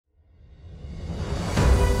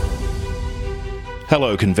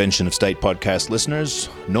Hello, Convention of State podcast listeners.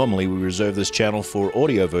 Normally, we reserve this channel for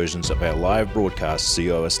audio versions of our live broadcast,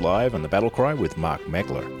 COS Live and the Battle Cry with Mark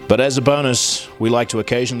Meckler. But as a bonus, we like to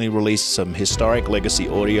occasionally release some historic legacy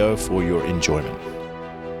audio for your enjoyment.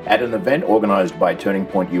 At an event organized by Turning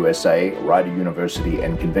Point USA, Rider University,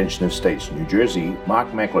 and Convention of States, New Jersey, Mark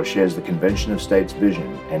Meckler shares the Convention of States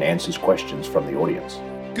vision and answers questions from the audience.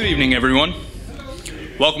 Good evening, everyone.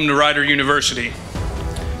 Welcome to Rider University.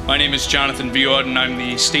 My name is Jonathan Viaud, and I'm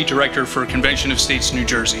the State Director for Convention of States, New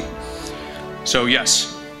Jersey. So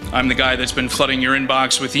yes, I'm the guy that's been flooding your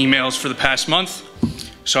inbox with emails for the past month.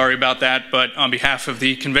 Sorry about that, but on behalf of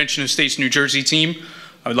the Convention of States, New Jersey team,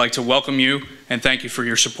 I would like to welcome you and thank you for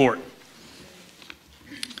your support.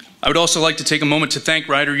 I would also like to take a moment to thank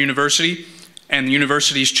Rider University and the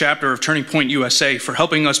university's chapter of Turning Point USA for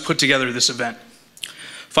helping us put together this event.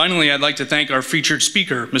 Finally, I'd like to thank our featured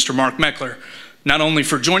speaker, Mr. Mark Meckler, not only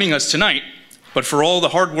for joining us tonight, but for all the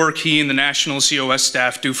hard work he and the National COS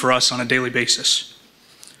staff do for us on a daily basis.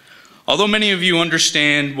 Although many of you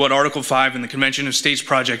understand what Article 5 and the Convention of States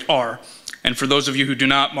Project are, and for those of you who do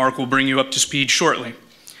not, Mark will bring you up to speed shortly,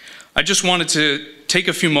 I just wanted to take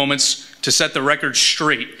a few moments to set the record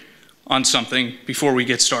straight on something before we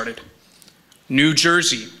get started. New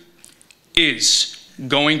Jersey is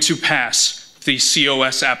going to pass the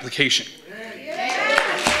COS application.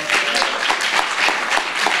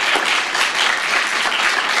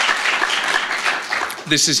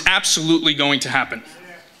 This is absolutely going to happen.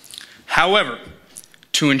 However,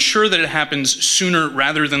 to ensure that it happens sooner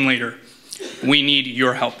rather than later, we need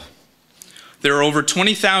your help. There are over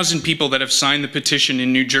 20,000 people that have signed the petition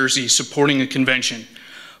in New Jersey supporting a convention,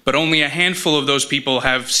 but only a handful of those people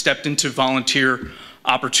have stepped into volunteer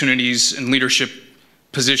opportunities and leadership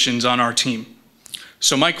positions on our team.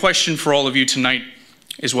 So my question for all of you tonight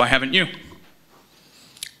is, why haven't you?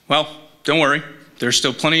 Well, don't worry. There's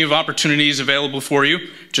still plenty of opportunities available for you.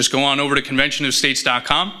 Just go on over to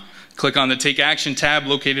conventionofstates.com, click on the Take Action tab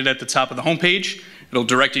located at the top of the homepage. It'll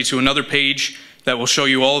direct you to another page that will show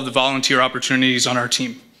you all of the volunteer opportunities on our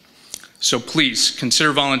team. So please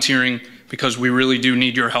consider volunteering, because we really do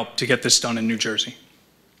need your help to get this done in New Jersey.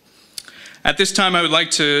 At this time, I would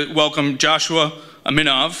like to welcome Joshua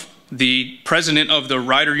Aminov, the president of the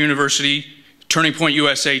Rider University Turning Point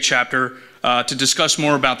USA chapter, to discuss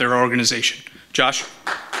more about their organization. Josh.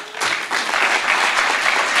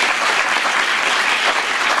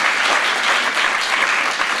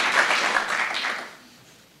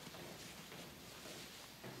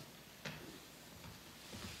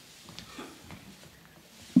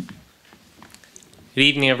 Good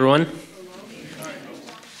evening, everyone.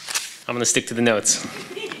 I'm going to stick to the notes.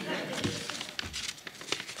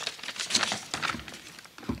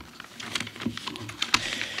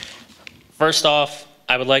 First off,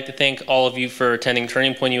 I would like to thank all of you for attending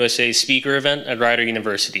Turning Point USA's speaker event at Rider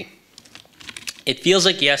University. It feels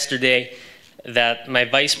like yesterday that my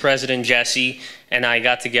vice president, Jesse, and I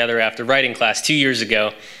got together after writing class 2 years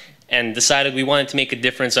ago and decided we wanted to make a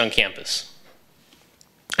difference on campus.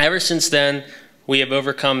 Ever since then, we have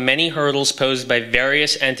overcome many hurdles posed by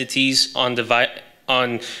various entities on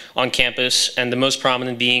campus, and the most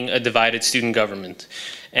prominent being a divided student government.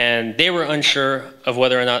 And they were unsure of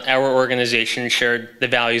whether or not our organization shared the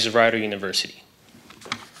values of Rider University.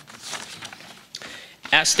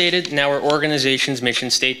 As stated in our organization's mission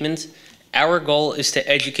statement, our goal is to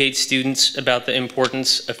educate students about the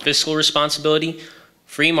importance of fiscal responsibility,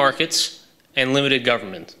 free markets, and limited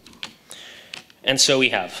government. And so we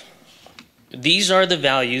have. These are the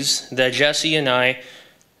values that Jesse and I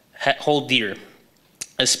hold dear,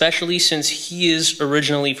 especially since he is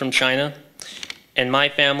originally from China and my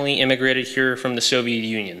family immigrated here from the Soviet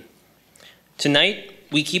Union. Tonight,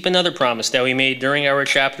 we keep another promise that we made during our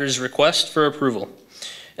chapter's request for approval,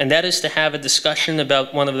 and that is to have a discussion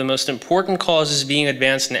about one of the most important causes being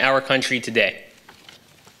advanced in our country today.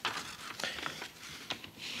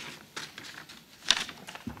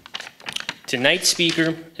 Tonight's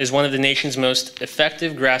speaker is one of the nation's most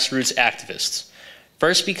effective grassroots activists.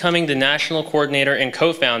 First becoming the national coordinator and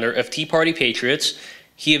co-founder of Tea Party Patriots,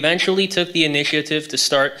 he eventually took the initiative to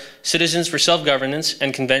start Citizens for Self-Governance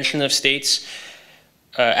and Convention of States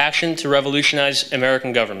action to revolutionize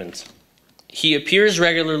American government. He appears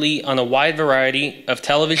regularly on a wide variety of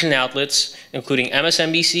television outlets, including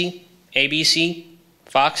MSNBC, ABC,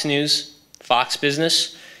 Fox News, Fox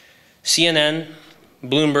Business, CNN,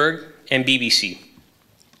 Bloomberg, and BBC.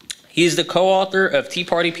 He is the co-author of Tea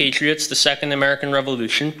Party Patriots, The Second American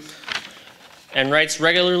Revolution, and writes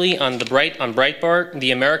regularly on Breitbart,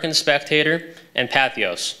 The American Spectator, and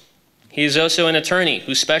Pathos. He is also an attorney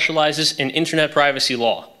who specializes in internet privacy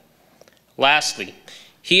law. Lastly,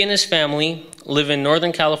 He and his family live in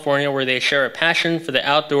Northern California, where they share a passion for the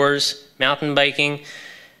outdoors, mountain biking,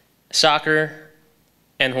 soccer,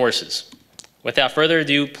 and horses. Without further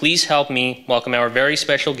ado, please help me welcome our very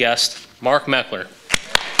special guest, Mark Meckler.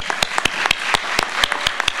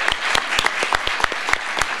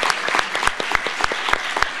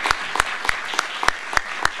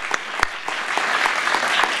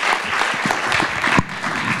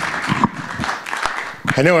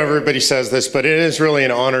 I know everybody says this, but it is really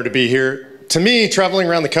an honor to be here. To me, traveling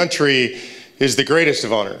around the country is the greatest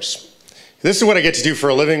of honors. This is what I get to do for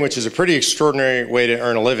a living, which is a pretty extraordinary way to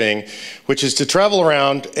earn a living, which is to travel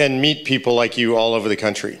around and meet people like you all over the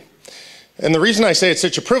country. And the reason I say it's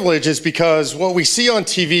such a privilege is because what we see on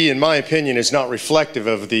TV, in my opinion, is not reflective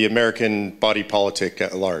of the American body politic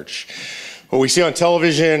at large. What we see on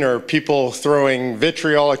television are people throwing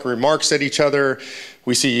vitriolic remarks at each other.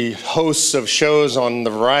 We see hosts of shows on the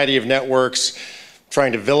variety of networks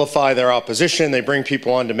trying to vilify their opposition. They bring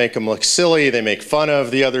people on to make them look silly. They make fun of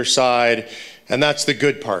the other side, and that's the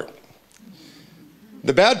good part.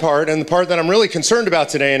 The bad part, and the part that I'm really concerned about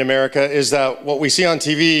today in America, is that what we see on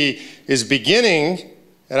TV is beginning,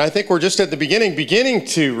 and I think we're just at the beginning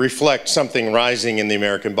to reflect something rising in the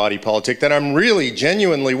American body politic that I'm really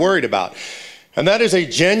genuinely worried about. And that is a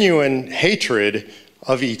genuine hatred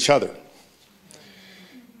of each other.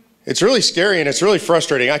 It's really scary and it's really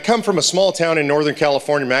frustrating. I come from a small town in Northern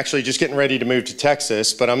California. I'm actually just getting ready to move to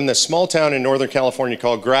Texas, but I'm in this small town in Northern California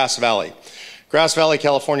called Grass Valley. Grass Valley,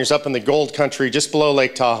 California is up in the gold country just below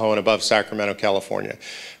Lake Tahoe and above Sacramento, California.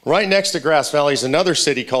 Right next to Grass Valley is another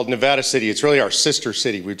city called Nevada City. It's really our sister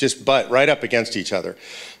city. We just butt right up against each other.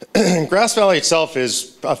 Grass Valley itself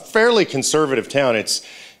is a fairly conservative town.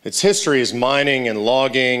 Its history is mining and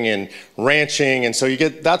logging and ranching, and so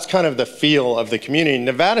that's kind of the feel of the community.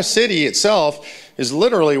 Nevada City itself is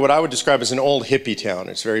literally what I would describe as an old hippie town.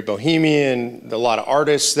 It's very bohemian, a lot of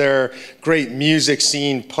artists there, great music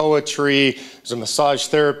scene, poetry, there's a massage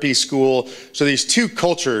therapy school. So these two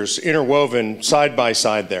cultures interwoven side by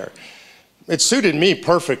side there. It suited me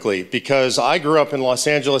perfectly because I grew up in Los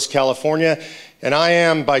Angeles, California, and I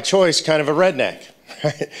am by choice kind of a redneck.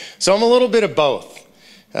 So I'm a little bit of both.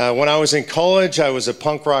 When I was in college, I was a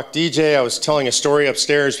punk rock DJ. I was telling a story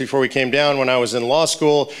upstairs before we came down. When I was in law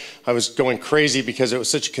school, I was going crazy because it was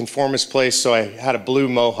such a conformist place, so I had a blue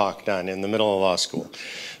mohawk done in the middle of law school.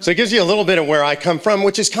 So it gives you a little bit of where I come from,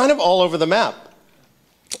 which is kind of all over the map.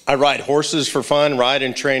 I ride horses for fun, ride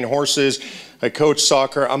and train horses. I coach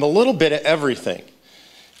soccer. I'm a little bit of everything.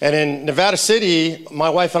 And in Nevada City, my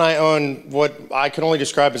wife and I own what I can only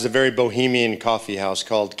describe as a very bohemian coffee house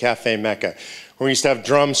called Cafe Mecca, where we used to have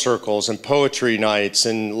drum circles and poetry nights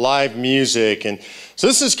and live music. And so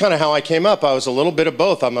this is kind of how I came up. I was a little bit of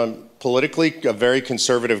both. I'm politically a very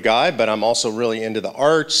conservative guy, but I'm also really into the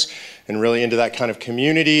arts and really into that kind of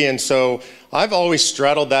community. And so I've always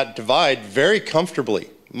straddled that divide very comfortably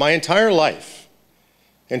my entire life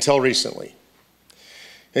until recently.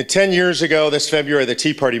 And 10 years ago, this February, the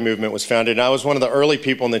Tea Party movement was founded, and I was one of the early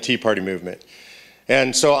people in the Tea Party movement.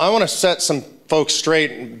 And so I want to set some folks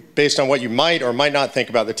straight based on what you might or might not think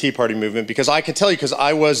about the Tea Party movement, because I can tell you, because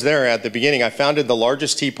I was there at the beginning. I founded the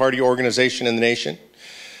largest Tea Party organization in the nation.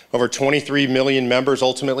 Over 23 million members,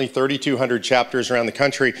 ultimately 3,200 chapters around the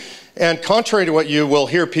country. And contrary to what you will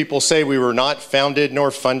hear people say, we were not founded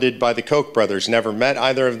nor funded by the Koch brothers. Never met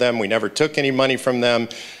either of them. We never took any money from them.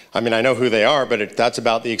 I mean, I know who they are, but that's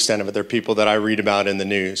about the extent of it. They're people that I read about in the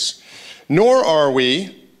news. Nor are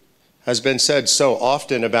we, has been said so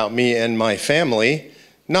often about me and my family,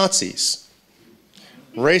 Nazis,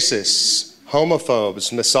 racists,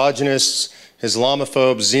 homophobes, misogynists,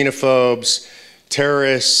 Islamophobes, xenophobes,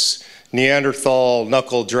 terrorists, Neanderthal,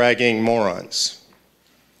 knuckle-dragging morons.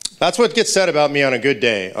 That's what gets said about me on a good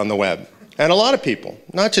day on the web. And a lot of people,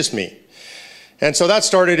 not just me. And so that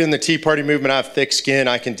started in the Tea Party movement. I have thick skin.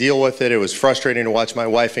 I can deal with it. It was frustrating to watch my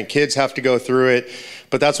wife and kids have to go through it.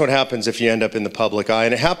 But that's what happens if you end up in the public eye.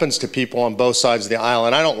 And it happens to people on both sides of the aisle,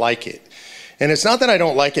 and I don't like it. And it's not that I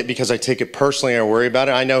don't like it because I take it personally or worry about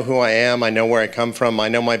it. I know who I am. I know where I come from. I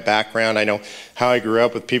know my background. I know how I grew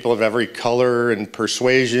up with people of every color and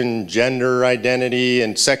persuasion, gender identity,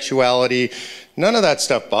 and sexuality. None of that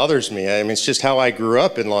stuff bothers me. I mean, it's just how I grew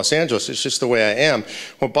up in Los Angeles. It's just the way I am.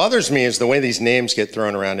 What bothers me is the way these names get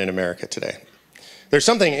thrown around in America today. There's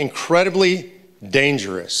something incredibly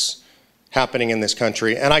dangerous happening in this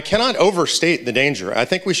country, and I cannot overstate the danger. I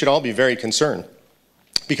think we should all be very concerned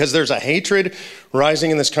because there's a hatred rising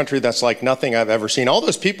in this country that's like nothing I've ever seen. All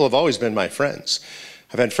those people have always been my friends.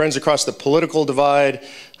 I've had friends across the political divide.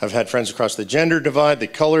 I've had friends across the gender divide, the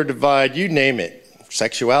color divide, you name it.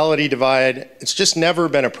 sexuality divide. It's just never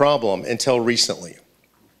been a problem until recently.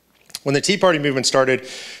 When the Tea Party movement started,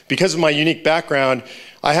 because of my unique background,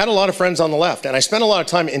 I had a lot of friends on the left, and I spent a lot of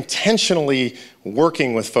time intentionally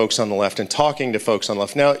working with folks on the left and talking to folks on the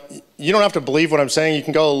left. Now, you don't have to believe what I'm saying. You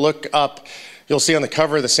can go look up. You'll see on the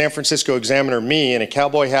cover of the San Francisco Examiner me in a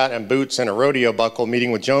cowboy hat and boots and a rodeo buckle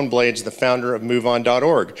meeting with Joan Blades, the founder of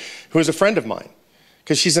MoveOn.org, who is a friend of mine.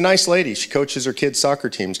 Because she's a nice lady. She coaches her kids' soccer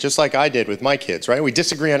teams, just like I did with my kids, right? We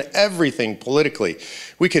disagree on everything politically.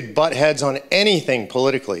 We could butt heads on anything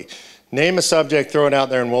politically. Name a subject, throw it out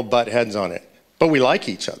there, and we'll butt heads on it. But we like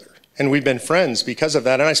each other. And we've been friends because of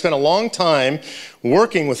that. And I spent a long time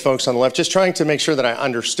working with folks on the left, just trying to make sure that I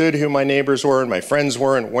understood who my neighbors were and my friends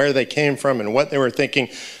were and where they came from and what they were thinking.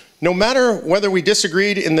 No matter whether we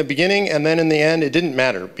disagreed in the beginning and then in the end, it didn't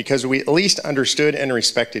matter because we at least understood and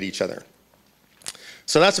respected each other.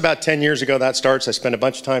 So that's about 10 years ago that starts. I spent a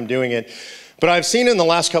bunch of time doing it. But I've seen in the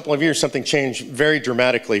last couple of years something change very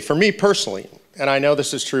dramatically for me personally. And I know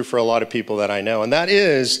this is true for a lot of people that I know. And that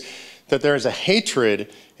is that there is a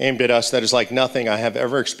hatred aimed at us that is like nothing I have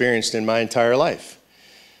ever experienced in my entire life.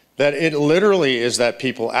 That it literally is that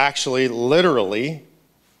people actually literally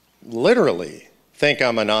think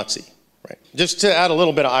I'm a Nazi, right? Just to add a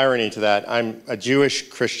little bit of irony to that, I'm a Jewish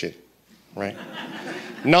Christian, right?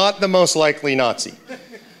 Not the most likely Nazi.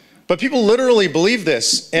 But people literally believe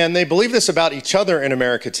this, and they believe this about each other in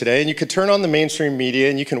America today. And you could turn on the mainstream media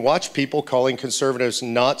and you can watch people calling conservatives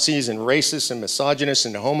Nazis and racists and misogynists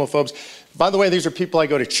and homophobes. By the way, these are people I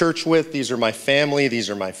go to church with. These are my family. These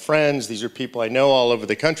are my friends. These are people I know all over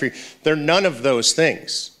the country. They're none of those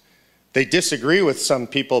things. They disagree with some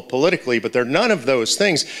people politically, but they're none of those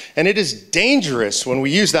things. And it is dangerous when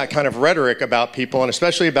we use that kind of rhetoric about people, and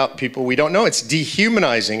especially about people we don't know. It's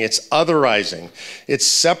dehumanizing, it's otherizing, it's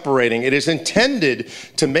separating. It is intended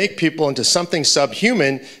to make people into something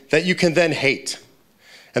subhuman that you can then hate.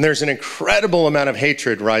 And there's an incredible amount of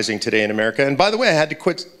hatred rising today in America. And by the way, I had to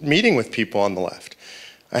quit meeting with people on the left.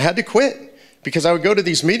 I had to quit. Because I would go to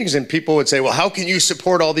these meetings and people would say, well, how can you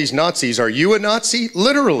support all these Nazis? Are you a Nazi?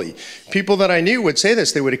 Literally. People that I knew would say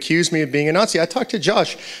this. They would accuse me of being a Nazi. I talked to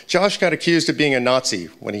Josh. Josh got accused of being a Nazi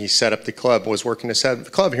when he set up the club, was working to set up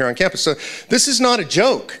the club here on campus. So this is not a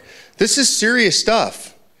joke. This is serious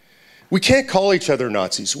stuff. We can't call each other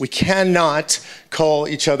Nazis. We cannot call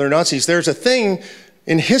each other Nazis. There's a thing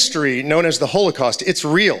in history known as the Holocaust. It's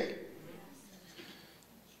real.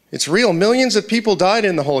 It's real. Millions of people died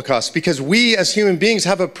in the Holocaust because we as human beings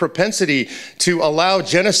have a propensity to allow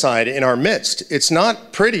genocide in our midst. It's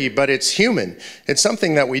not pretty, but it's human. It's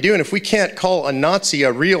something that we do. And if we can't call a Nazi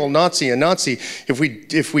a real Nazi a Nazi, if we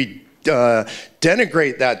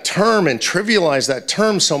denigrate that term and trivialize that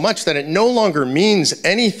term so much that it no longer means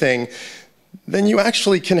anything, then you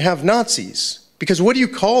actually can have Nazis. Because what do you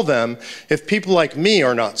call them if people like me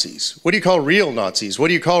are Nazis? What do you call real Nazis? What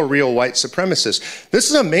do you call real white supremacists? This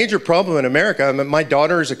is a major problem in America. I mean, my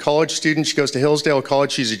daughter is a college student. She goes to Hillsdale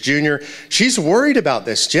College. She's a junior. She's worried about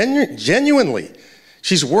this, genuinely.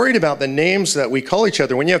 She's worried about the names that we call each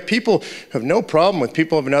other. When you have people who have no problem with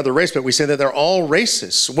people of another race, but we say that they're all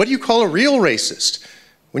racists. What do you call a real racist?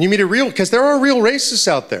 When you meet a real, because there are real racists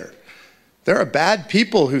out there. There are bad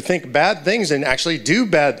people who think bad things and actually do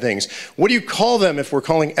bad things. What do you call them if we're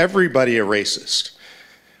calling everybody a racist?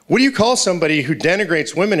 What do you call somebody who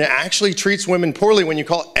denigrates women and actually treats women poorly when you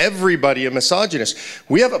call everybody a misogynist?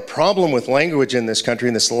 We have a problem with language in this country,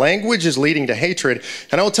 and this language is leading to hatred.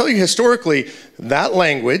 And I will tell you historically, that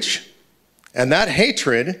language and that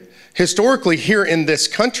hatred, historically here in this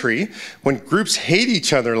country, when groups hate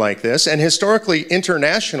each other like this, and historically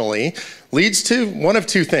internationally, leads to one of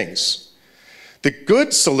two things. The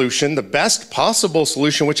good solution, the best possible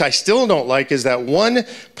solution, which I still don't like, is that one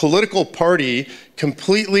political party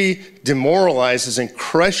completely demoralizes and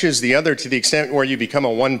crushes the other to the extent where you become a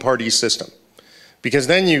one-party system. Because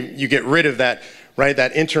then you get rid of that, right,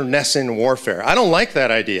 that internecine warfare. I don't like that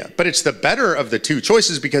idea, but it's the better of the two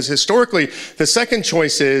choices because historically, the second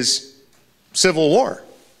choice is civil war.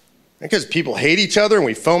 Because people hate each other and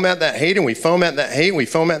we foment that hate and we foment that hate and we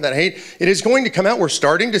foment that hate. It is going to come out. We're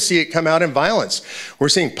starting to see it come out in violence. We're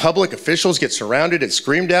seeing public officials get surrounded and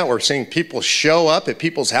screamed at. We're seeing people show up at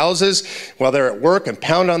people's houses while they're at work and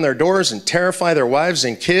pound on their doors and terrify their wives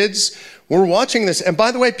and kids. We're watching this. And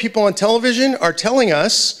by the way, people on television are telling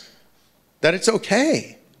us that it's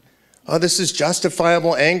okay. Oh, this is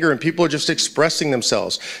justifiable anger and people are just expressing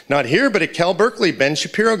themselves. Not here, but at Cal Berkeley. Ben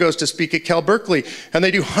Shapiro goes to speak at Cal Berkeley and they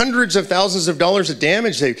do hundreds of thousands of dollars of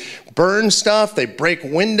damage. They burn stuff, they break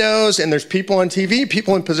windows, and there's people on TV,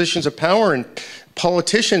 people in positions of power and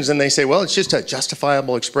politicians and they say, well, it's just a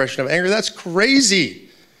justifiable expression of anger. That's crazy.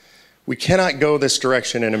 We cannot go this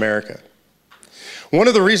direction in America. One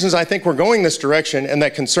of the reasons I think we're going this direction, and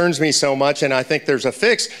that concerns me so much, and I think there's a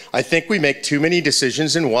fix, I think we make too many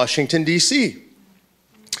decisions in Washington, D.C.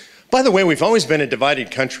 By the way, we've always been a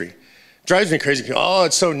divided country. Drives me crazy. People, oh,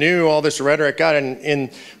 it's so new, all this rhetoric. God,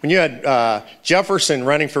 and when you had Jefferson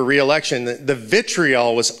running for re-election, the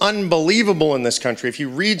vitriol was unbelievable in this country. If you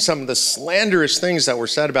read some of the slanderous things that were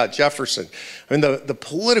said about Jefferson, I mean, the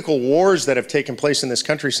political wars that have taken place in this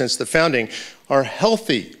country since the founding are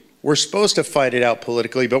healthy. We're supposed to fight it out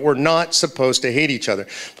politically, but we're not supposed to hate each other.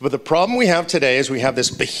 But the problem we have today is we have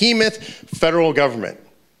this behemoth federal government,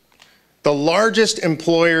 the largest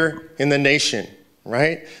employer in the nation,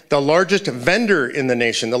 right? The largest vendor in the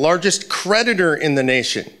nation, the largest creditor in the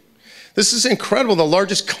nation. This is incredible, the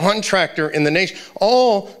largest contractor in the nation.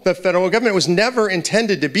 All the federal government was never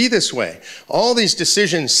intended to be this way. All these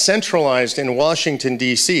decisions centralized in Washington,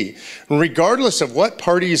 D.C. Regardless of what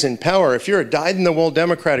party is in power, if you're a dyed-in-the-wool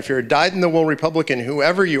Democrat, if you're a dyed-in-the-wool Republican,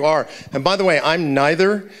 whoever you are, and by the way, I'm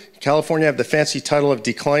neither. California have the fancy title of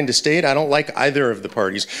declined estate. I don't like either of the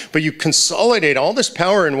parties. But you consolidate all this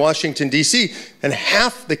power in Washington, D.C., and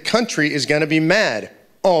half the country is going to be mad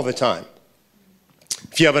all the time.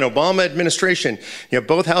 If you have an Obama administration, you have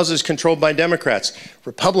both houses controlled by Democrats.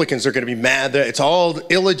 Republicans are going to be mad that it's all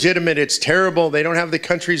illegitimate, it's terrible, they don't have the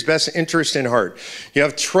country's best interest in heart. You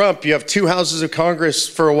have Trump, you have two houses of Congress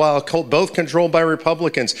for a while, both controlled by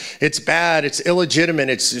Republicans. It's bad, it's illegitimate,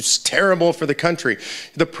 it's terrible for the country.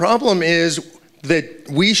 The problem is that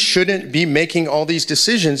we shouldn't be making all these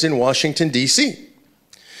decisions in Washington, D.C.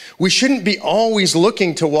 We shouldn't be always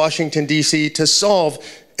looking to Washington, D.C. to solve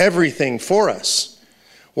everything for us.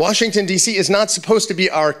 Washington, D.C. is not supposed to be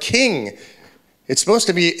our king. It's supposed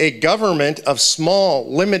to be a government of small,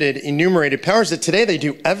 limited, enumerated powers that today they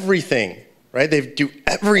do everything, right? They do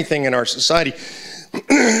everything in our society.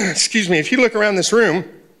 Excuse me, if you look around this room,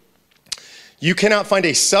 you cannot find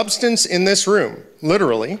a substance in this room,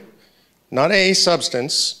 literally, not a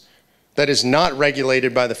substance, that is not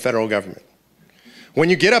regulated by the federal government. When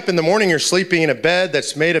you get up in the morning, you're sleeping in a bed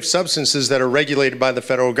that's made of substances that are regulated by the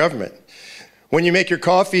federal government. When you make your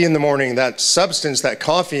coffee in the morning, that substance, that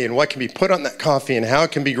coffee, and what can be put on that coffee and how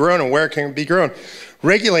it can be grown and where it can be grown,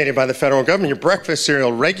 regulated by the federal government. Your breakfast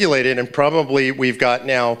cereal regulated, and probably we've got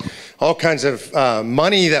now all kinds of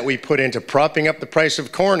money that we put into propping up the price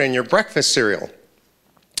of corn in your breakfast cereal.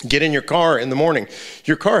 Get in your car in the morning.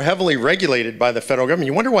 Your car heavily regulated by the federal government.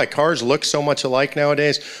 You wonder why cars look so much alike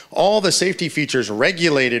nowadays? All the safety features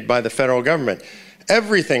regulated by the federal government.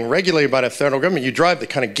 Everything regulated by the federal government. You drive, the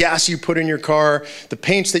kind of gas you put in your car, the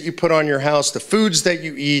paints that you put on your house, the foods that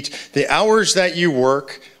you eat, the hours that you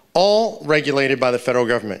work, all regulated by the federal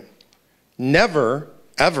government. Never,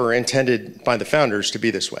 ever intended by the founders to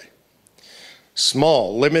be this way.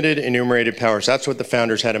 Small, limited, enumerated powers. That's what the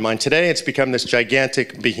founders had in mind. Today, it's become this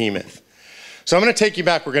gigantic behemoth. So I'm going to take you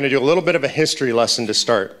back. We're going to do a little bit of a history lesson to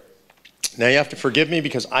start. Now, you have to forgive me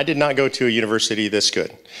because I did not go to a university this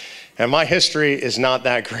good. And my history is not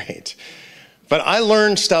that great. But I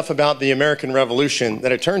learned stuff about the American Revolution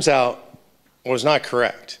that it turns out was not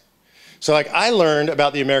correct. So I learned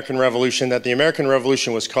about the American Revolution, that the American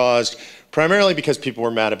Revolution was caused primarily because people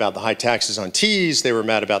were mad about the high taxes on teas, they were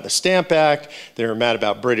mad about the Stamp Act, they were mad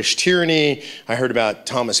about British tyranny. I heard about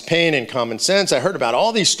Thomas Paine and Common Sense. I heard about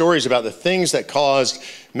all these stories about the things that caused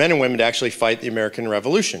men and women to actually fight the American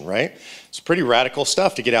Revolution, right? It's pretty radical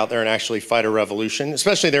stuff to get out there and actually fight a revolution,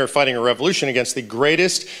 especially they were fighting a revolution against the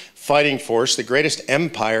greatest fighting force, the greatest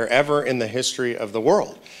empire ever in the history of the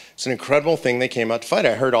world. It's an incredible thing they came out to fight.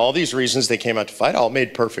 I heard all these reasons they came out to fight. All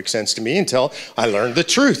made perfect sense to me until I learned the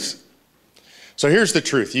truth. So here's the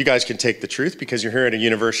truth. You guys can take the truth because you're here at a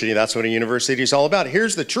university. That's what a university is all about.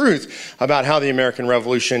 Here's the truth about how the American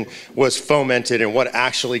Revolution was fomented and what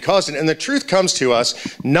actually caused it. And the truth comes to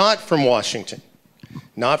us not from Washington,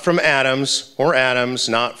 not from Adams,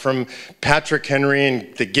 not from Patrick Henry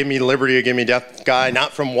and the give me liberty or give me death guy,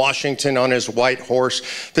 not from Washington on his white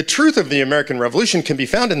horse. The truth of the American Revolution can be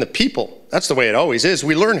found in the people. That's the way it always is.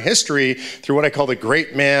 We learn history through what I call the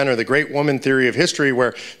great man or the great woman theory of history,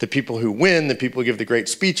 where the people who win, the people who give the great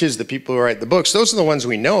speeches, the people who write the books, those are the ones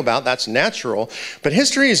we know about. That's natural. But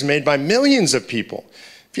history is made by millions of people.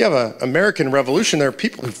 If you have an American Revolution, there are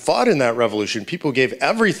people who fought in that revolution, people who gave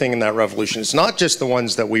everything in that revolution. It's not just the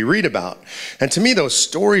ones that we read about. And to me, those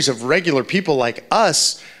stories of regular people like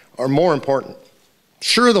us are more important.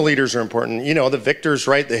 Sure, the leaders are important. You know, the victors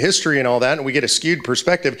write the history and all that, and we get a skewed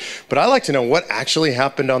perspective. But I like to know what actually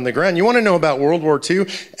happened on the ground. You want to know about World War II?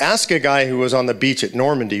 Ask a guy who was on the beach at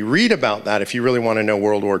Normandy. Read about that if you really want to know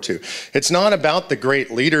World War II. It's not about the great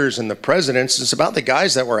leaders and the presidents. It's about the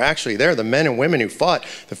guys that were actually there, the men and women who fought,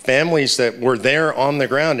 the families that were there on the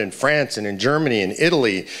ground in France and in Germany and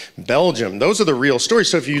Italy, Belgium. Those are the real stories.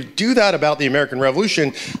 So if you do that about the American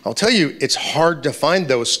Revolution, I'll tell you, it's hard to find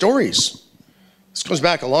those stories. This goes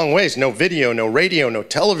back a long ways. No video, no radio, no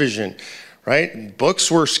television, right?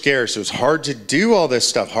 Books were scarce. It was hard to do all this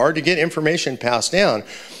stuff, hard to get information passed down.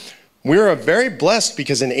 We were very blessed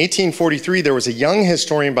because in 1843, there was a young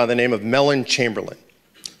historian by the name of Mellon Chamberlain.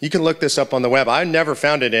 You can look this up on the web. I never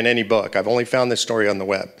found it in any book. I've only found this story on the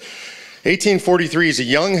web. 1843, he's a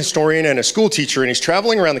young historian and a school teacher, and he's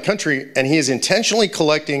traveling around the country, and he is intentionally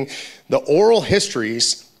collecting the oral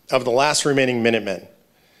histories of the last remaining Minutemen.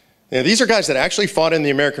 Now, these are guys that actually fought in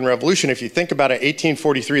the American Revolution. If you think about it,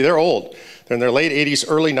 1843, they're old. They're in their late 80s,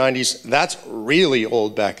 early 90s. That's really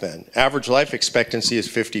old back then. Average life expectancy is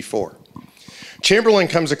 54. Chamberlain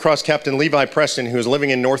comes across Captain Levi Preston, who was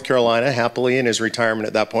living in North Carolina, happily in his retirement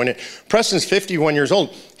at that point. And Preston's 51 years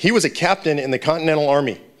old. He was a captain in the Continental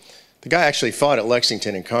Army. The guy actually fought at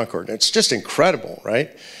Lexington and Concord. It's just incredible, right?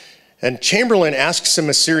 And Chamberlain asks him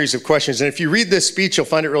a series of questions. And if you read this speech, you'll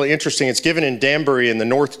find it really interesting. It's given in Danbury in the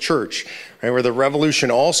North Church, right, where the revolution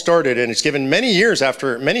all started. And it's given many years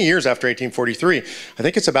after 1843. I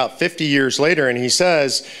think it's about 50 years later. And he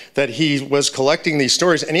says that he was collecting these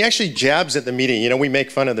stories. And he actually jabs at the media. You know, we make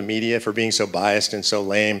fun of the media for being so biased and so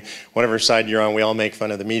lame. Whatever side you're on, we all make fun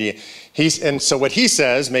of the media. And so what he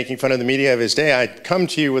says, making fun of the media of his day, I come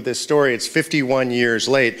to you with this story. It's 51 years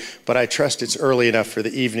late, but I trust it's early enough for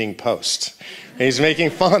the Evening Post. And he's making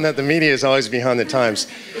fun that the media is always behind the times.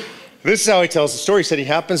 This is how he tells the story. He said he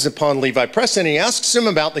happens upon Levi Preston, and he asks him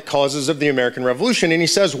about the causes of the American Revolution. And he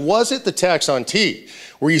says, was it the tax on tea?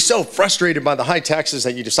 Were you so frustrated by the high taxes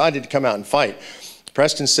that you decided to come out and fight?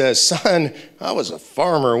 Preston says, son, I was a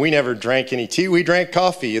farmer. We never drank any tea. We drank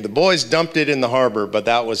coffee. The boys dumped it in the harbor, but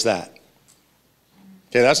that was that.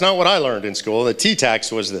 Okay, that's not what I learned in school. The tea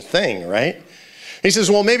tax was the thing, right? He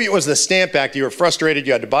says, well, maybe it was the Stamp Act. You were frustrated.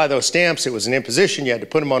 You had to buy those stamps. It was an imposition. You had to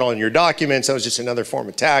put them on all your documents. That was just another form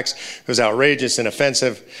of tax. It was outrageous and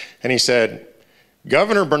offensive. And he said,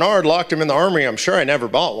 Governor Bernard locked him in the army. I'm sure I never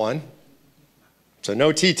bought one. So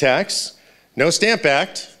no tea tax, no Stamp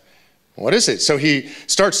Act. What is it? So he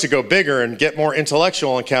starts to go bigger and get more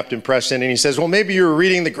intellectual on Captain Preston. And he says, well, maybe you were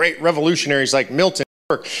reading the great revolutionaries like Milton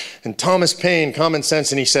and Thomas Paine, Common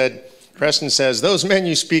Sense. And he said, Preston says, those men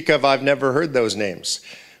you speak of, I've never heard those names.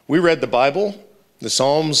 We read the Bible, the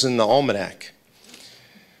Psalms, and the Almanac.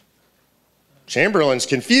 Chamberlain's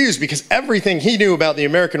confused because everything he knew about the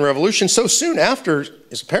American Revolution so soon after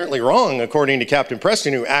is apparently wrong, according to Captain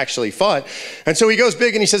Preston, who actually fought. And so he goes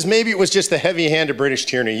big and he says, maybe it was just the heavy hand of British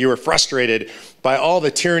tyranny. You were frustrated by all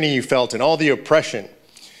the tyranny you felt and all the oppression.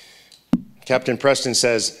 Captain Preston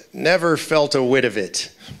says, never felt a whit of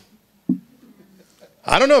it.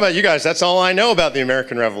 I don't know about you guys. That's all I know about the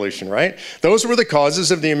American Revolution, right? Those were the causes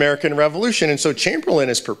of the American Revolution. And so Chamberlain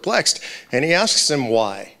is perplexed, and he asks him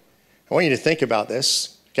why. I want you to think about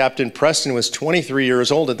this. Captain Preston was 23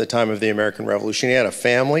 years old at the time of the American Revolution. He had a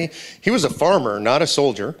family. He was a farmer, not a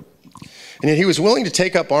soldier. And yet he was willing to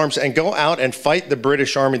take up arms and go out and fight the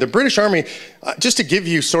British Army. The British Army, just to give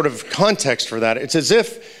you sort of context for that, it's as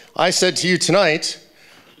if I said to you tonight,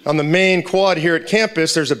 on the main quad here at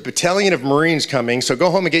campus, there's a battalion of Marines coming, so go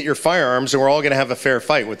home and get your firearms, and we're all going to have a fair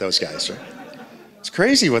fight with those guys. Right? It's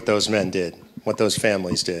crazy what those men did, what those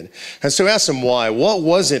families did. And so ask them why. What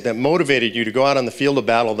was it that motivated you to go out on the field of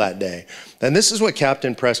battle that day? And this is what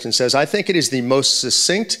Captain Preston says. I think it is the most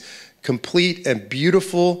succinct, complete, and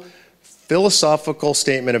beautiful philosophical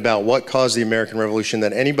statement about what caused the American Revolution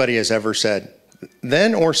that anybody has ever said,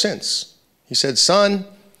 then or since. He said, son,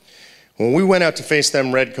 when we went out to face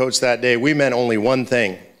them redcoats that day, we meant only one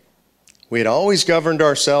thing. We had always governed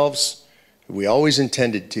ourselves. We always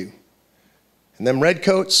intended to. And them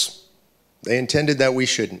redcoats, they intended that we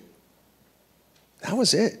shouldn't. That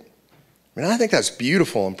was it. I mean, I think that's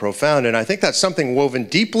beautiful and profound, and I think that's something woven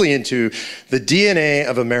deeply into the DNA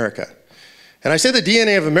of America. And I say the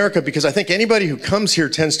DNA of America because I think anybody who comes here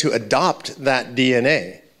tends to adopt that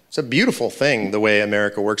DNA. It's a beautiful thing, the way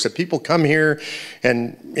America works, that people come here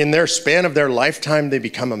and in their span of their lifetime, they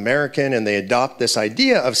become American and they adopt this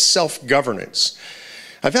idea of self-governance.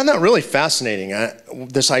 I found that really fascinating,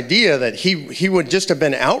 this idea that he would just have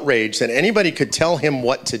been outraged that anybody could tell him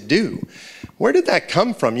what to do. Where did that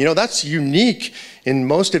come from? You know, that's unique in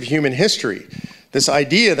most of human history. This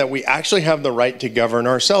idea that we actually have the right to govern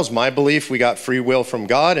ourselves. My belief, we got free will from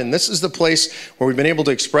God, and this is the place where we've been able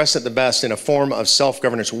to express it the best in a form of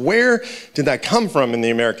self-governance. Where did that come from in the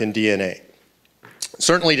American DNA? It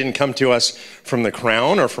certainly didn't come to us from the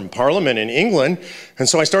Crown or from Parliament in England, and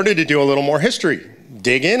so I started to do a little more history,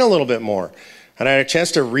 dig in a little bit more. And I had a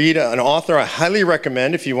chance to read an author I highly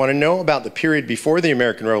recommend if you want to know about the period before the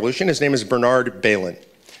American Revolution. His name is Bernard Bailyn,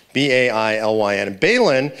 B-A-I-L-Y-N. And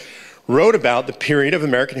Bailyn wrote about the period of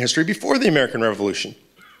American history before the American Revolution.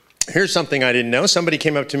 Here's something I didn't know. Somebody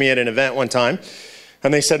came up to me at an event one time,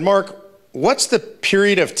 and they said, Mark, what's the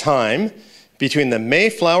period of time between the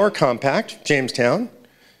Mayflower Compact, Jamestown,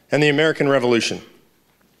 and the American Revolution?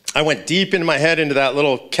 I went deep into my head into that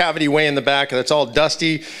little cavity way in the back that's all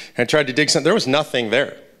dusty, and I tried to dig something. There was nothing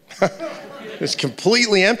there. It was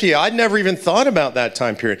completely empty. I'd never even thought about that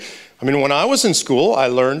time period. I mean, when I was in school, I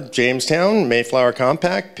learned Jamestown, Mayflower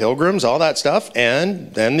Compact, Pilgrims, all that stuff,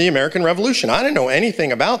 and then the American Revolution. I didn't know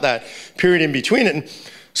anything about that period in between it, and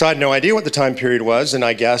so I had no idea what the time period was, and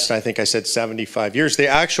I guessed, I think I said 75 years. The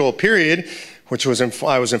actual period, which was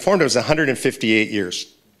I was informed, it was 158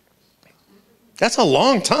 years. That's a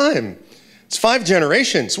long time. It's 5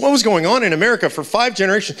 generations. What was going on in America for 5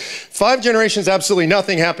 generations? 5 generations, absolutely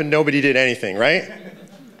nothing happened. Nobody did anything, right?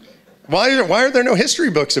 Why are there no history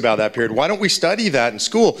books about that period? Why don't we study that in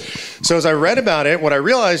school? So as I read about it, what I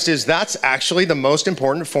realized is that's actually the most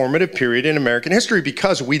important formative period in American history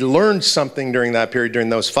because we learned something during that period, during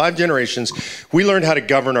those 5 generations. We learned how to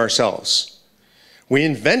govern ourselves. We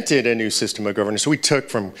invented a new system of governance. We took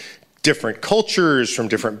from different cultures, from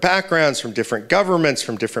different backgrounds, from different governments,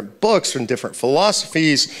 from different books, from different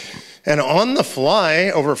philosophies. And on the fly,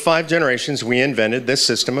 over 5 generations, we invented this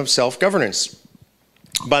system of self-governance.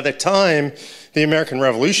 By the time the American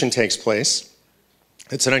Revolution takes place,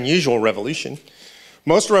 it's an unusual revolution.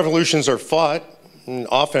 Most revolutions are fought,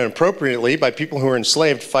 often appropriately, by people who are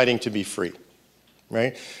enslaved fighting to be free,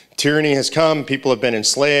 right? Tyranny has come, people have been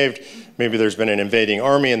enslaved, maybe there's been an invading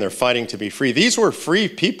army and they're fighting to be free. These were free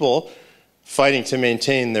people fighting to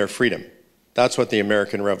maintain their freedom. That's what the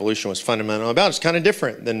American Revolution was fundamentally about. It's kind of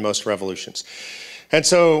different than most revolutions. And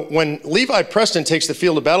so when Levi Preston takes the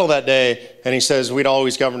field of battle that day and he says we'd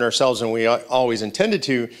always govern ourselves and we always intended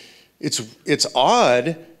to, it's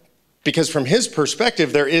odd because from his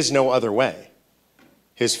perspective there is no other way.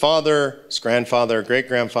 His father, his grandfather,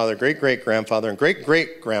 great-grandfather, great-great-grandfather, and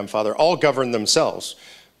great-great-grandfather all governed themselves.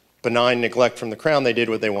 Benign neglect from the crown, they did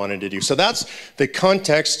what they wanted to do. So that's the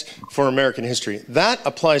context for American history. That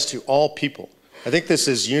applies to all people. I think this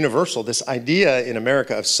is universal, this idea in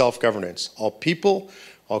America of self-governance. All people,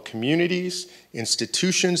 all communities,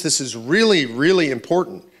 institutions, this is really, really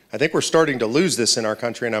important. I think we're starting to lose this in our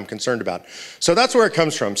country, and I'm concerned about it. So that's where it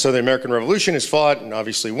comes from. So the American Revolution is fought and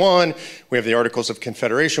obviously won. We have the Articles of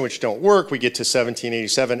Confederation, which don't work. We get to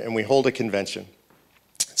 1787, and we hold a convention.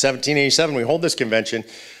 1787, we hold this convention.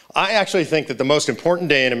 I actually think that the most important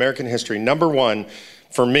day in American history, number one,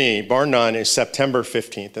 for me, bar none, is September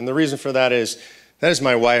 15th. And the reason for that is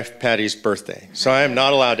my wife, Patty's birthday. So I am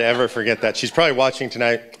not allowed to ever forget that. She's probably watching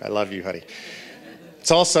tonight. I love you, honey.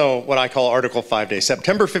 It's also what I call Article 5 Day.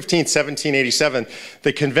 September 15th, 1787,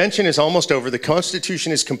 the convention is almost over. The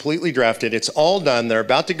Constitution is completely drafted. It's all done. They're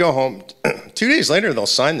about to go home. 2 days later, they'll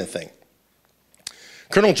sign the thing.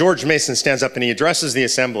 Colonel George Mason stands up and he addresses the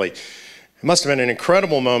assembly. It must have been an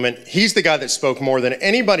incredible moment. He's the guy that spoke more than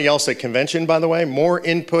anybody else at convention, by the way, more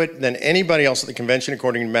input than anybody else at the convention,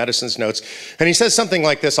 according to Madison's notes. And he says something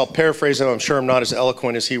like this. I'll paraphrase it. I'm sure I'm not as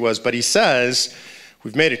eloquent as he was, but he says,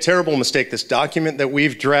 we've made a terrible mistake. This document that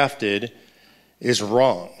we've drafted is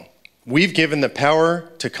wrong. We've given the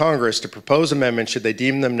power to Congress to propose amendments should they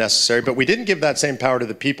deem them necessary, but we didn't give that same power to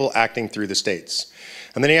the people acting through the states.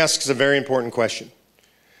 And then he asks a very important question.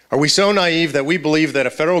 Are we so naive that we believe that a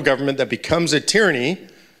federal government that becomes a tyranny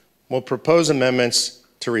will propose amendments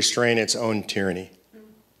to restrain its own tyranny?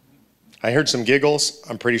 I heard some giggles.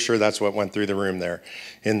 I'm pretty sure that's what went through the room there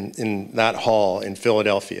in that hall in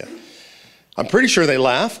Philadelphia. I'm pretty sure they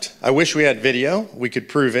laughed. I wish we had video. We could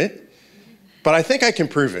prove it. But I think I can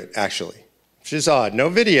prove it, actually, which is odd. No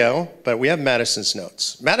video, but we have Madison's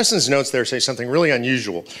notes. Madison's notes there say something really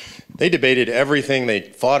unusual. They debated everything. They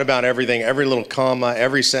fought about everything. Every little comma,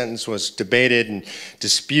 every sentence was debated and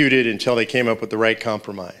disputed until they came up with the right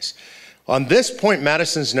compromise. On this point,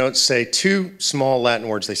 Madison's notes say 2 small Latin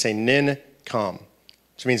words. They say nin com,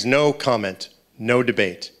 which means no comment, no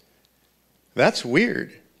debate. That's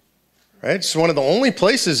weird. right? It's one of the only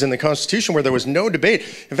places in the Constitution where there was no debate.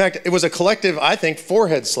 In fact, it was a collective, I think,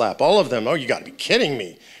 forehead slap. All of them, oh, you got to be kidding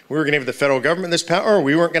me. We were going to give the federal government this power, or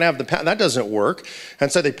we weren't going to have the power. That doesn't work.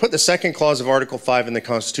 And so they put the second clause of Article 5 in the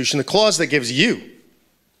Constitution, the clause that gives you,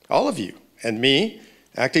 all of you, and me,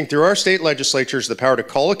 acting through our state legislatures, the power to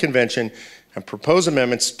call a convention and propose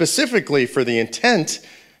amendments specifically for the intent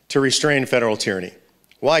to restrain federal tyranny.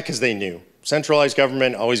 Why? Because they knew. Centralized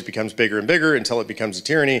government always becomes bigger and bigger until it becomes a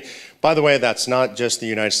tyranny. By the way, that's not just the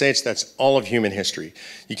United States, that's all of human history.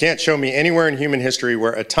 You can't show me anywhere in human history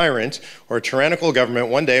where a tyrant or a tyrannical government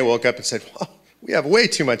one day woke up and said, well, we have way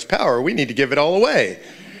too much power, we need to give it all away.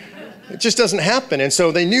 It just doesn't happen. And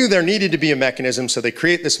so they knew there needed to be a mechanism, so they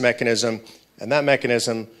create this mechanism, and that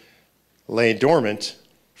mechanism lay dormant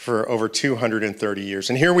for over 230 years.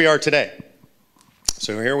 And here we are today.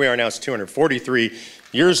 So here we are now, it's 243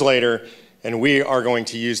 years later, and we are going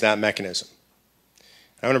to use that mechanism.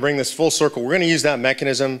 I'm going to bring this full circle. We're going to use that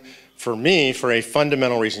mechanism for me for a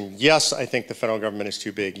fundamental reason. Yes, I think the federal government is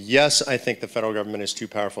too big. Yes, I think the federal government is too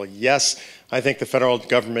powerful. Yes, I think the federal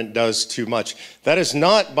government does too much. That is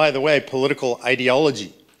not, by the way, political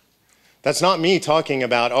ideology. That's not me talking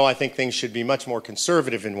about, oh, I think things should be much more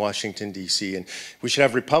conservative in Washington, D.C., and we should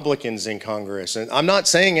have Republicans in Congress. And I'm not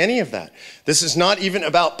saying any of that. This is not even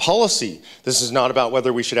about policy. This is not about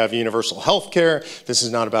whether we should have universal health care. This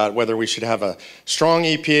is not about whether we should have a strong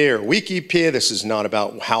EPA or a weak EPA. This is not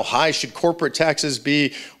about how high should corporate taxes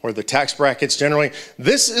be or the tax brackets generally.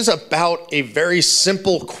 This is about a very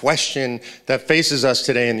simple question that faces us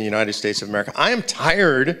today in the United States of America. I am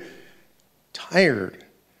tired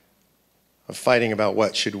of fighting about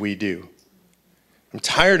what should we do. I'm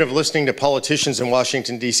tired of listening to politicians in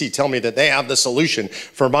Washington, D.C. tell me that they have the solution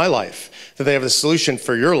for my life, that they have the solution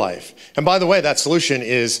for your life. And by the way, that solution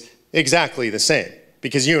is exactly the same,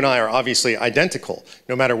 because you and I are obviously identical,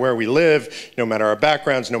 no matter where we live, no matter our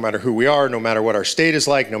backgrounds, no matter who we are, no matter what our state is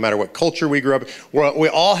like, no matter what culture we grew up in. We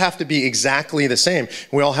all have to be exactly the same.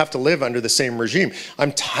 We all have to live under the same regime.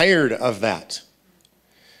 I'm tired of that.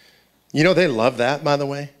 You know, they love that, by the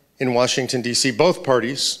way. In Washington, D.C., both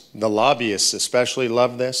parties, the lobbyists especially,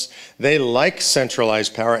 love this. They like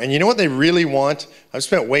centralized power. And you know what they really want? I've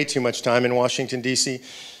spent way too much time in Washington, D.C.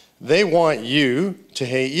 They want you to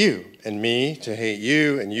hate you, and me to hate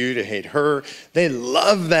you, and you to hate her. They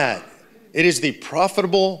love that. It is the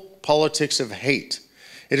profitable politics of hate.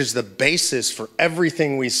 It is the basis for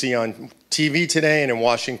everything we see on TV today and in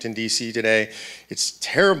Washington, D.C. today. It's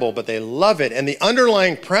terrible, but they love it. And the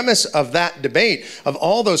underlying premise of that debate, of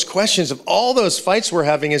all those questions, of all those fights we're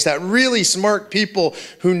having, is that really smart people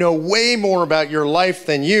who know way more about your life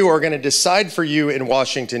than you are going to decide for you in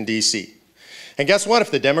Washington, D.C. And guess what?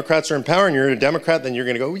 If the Democrats are in power and you're a Democrat, then you're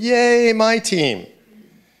going to go, yay, my team.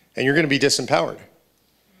 And you're going to be disempowered.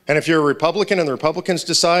 And if you're a Republican and the Republicans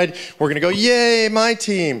decide, we're going to go, yay, my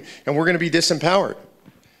team, and we're going to be disempowered.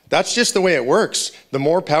 That's just the way it works. The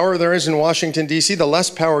more power there is in Washington, D.C., the less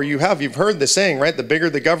power you have. You've heard the saying, right? The bigger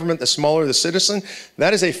the government, the smaller the citizen.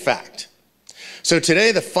 That is a fact. So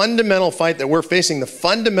today, the fundamental fight that we're facing, the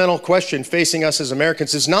fundamental question facing us as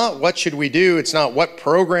Americans is not what should we do, it's not what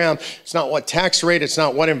program, it's not what tax rate, it's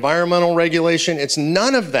not what environmental regulation, it's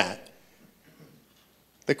none of that.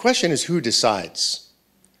 The question is who decides?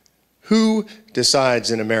 Who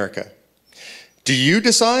decides in America? Do you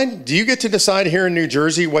decide? Do you get to decide here in New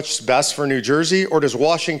Jersey what's best for New Jersey, or does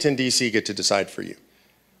Washington, D.C. get to decide for you?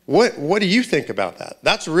 What do you think about that?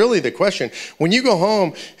 That's really the question. When you go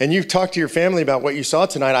home and you talk to your family about what you saw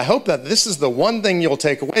tonight, I hope that this is the one thing you'll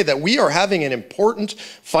take away, that we are having an important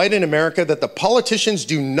fight in America that the politicians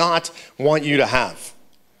do not want you to have.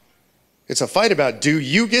 It's a fight about, do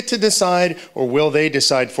you get to decide or will they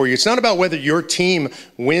decide for you? It's not about whether your team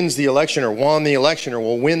wins the election or won the election or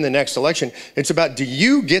will win the next election. It's about, do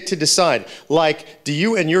you get to decide? Like, do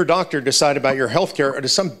you and your doctor decide about your health care, or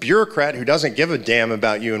does some bureaucrat who doesn't give a damn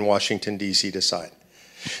about you in Washington, D.C. decide?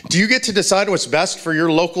 Do you get to decide what's best for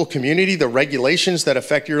your local community, the regulations that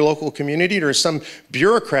affect your local community, or does some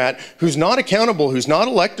bureaucrat who's not accountable, who's not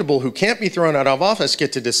electable, who can't be thrown out of office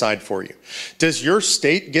get to decide for you? Does your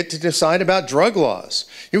state get to decide about drug laws?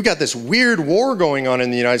 You've got this weird war going on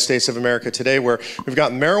in the United States of America today where we've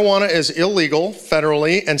got marijuana as illegal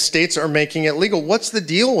federally and states are making it legal. What's the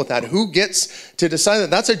deal with that? Who gets to decide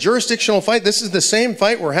that? That's a jurisdictional fight. This is the same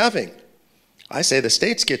fight we're having. I say the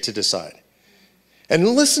states get to decide. And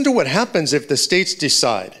listen to what happens if the states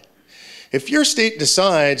decide. If your state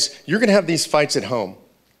decides, you're going to have these fights at home.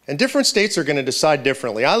 And different states are going to decide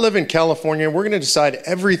differently. I live in California. We're going to decide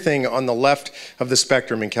everything on the left of the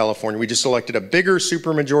spectrum in California. We just elected a bigger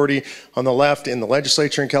supermajority on the left in the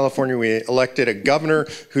legislature in California. We elected a governor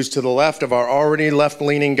who's to the left of our already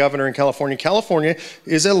left-leaning governor in California. California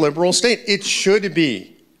is a liberal state. It should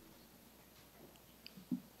be.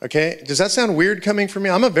 Okay, does that sound weird coming from me?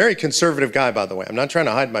 I'm a very conservative guy, by the way. I'm not trying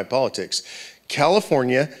to hide my politics.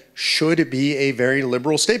 California should be a very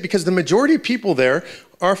liberal state because the majority of people there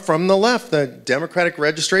are from the left. The Democratic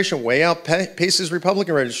registration way outpaces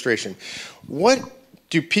Republican registration. What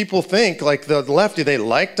do people think, like the left, do they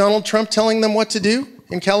like Donald Trump telling them what to do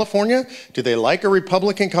in California? Do they like a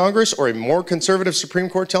Republican Congress or a more conservative Supreme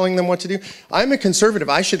Court telling them what to do? I'm a conservative.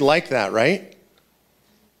 I should like that, right?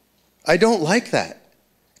 I don't like that.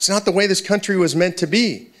 It's not the way this country was meant to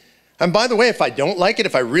be. And by the way, if I don't like it,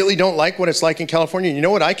 if I really don't like what it's like in California, you know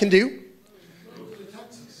what I can do?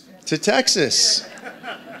 To Texas.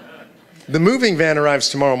 The moving van arrives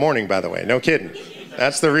tomorrow morning, by the way. No kidding.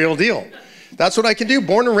 That's the real deal. That's what I can do.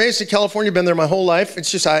 Born and raised in California, been there my whole life. It's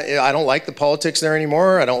just I don't like the politics there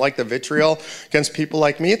anymore. I don't like the vitriol against people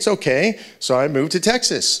like me. It's okay. So I moved to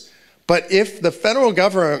Texas. But if the federal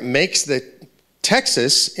government makes the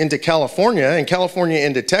Texas into California and California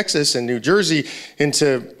into Texas and New Jersey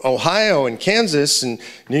into Ohio and Kansas and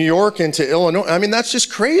New York into Illinois, I mean, that's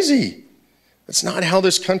just crazy. That's not how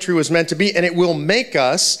this country was meant to be. And it will make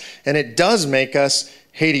us, and it does make us,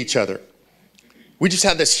 hate each other. We just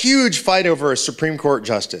had this huge fight over a Supreme Court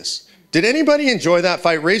justice. Did anybody enjoy that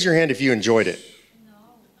fight? Raise your hand if you enjoyed it. No.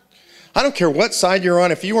 I don't care what side you're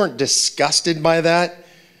on. If you weren't disgusted by that,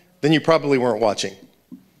 then you probably weren't watching.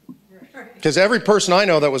 Because every person I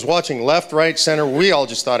know that was watching left, right, center, we all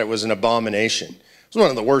just thought it was an abomination. It was one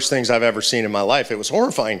of the worst things I've ever seen in my life. It was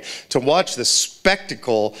horrifying to watch the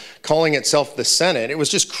spectacle calling itself the Senate. It was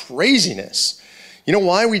just craziness. You know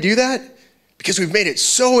why we do that? Because we've made it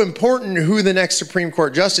so important who the next Supreme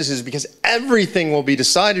Court justice is, because everything will be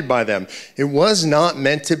decided by them. It was not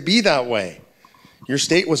meant to be that way. Your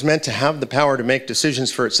state was meant to have the power to make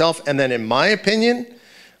decisions for itself. And then in my opinion,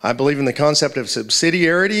 I believe in the concept of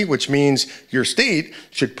subsidiarity, which means your state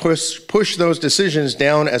should push those decisions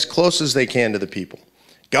down as close as they can to the people.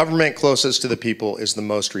 Government closest to the people is the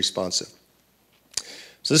most responsive.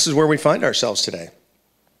 So this is where we find ourselves today.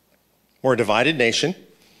 We're a divided nation.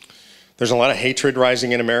 There's a lot of hatred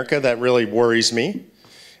rising in America that really worries me.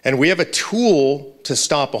 And we have a tool to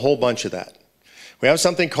stop a whole bunch of that. We have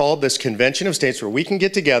something called this Convention of States where we can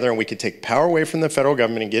get together and we can take power away from the federal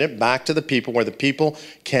government and get it back to the people, where the people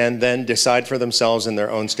can then decide for themselves in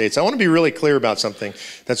their own states. I want to be really clear about something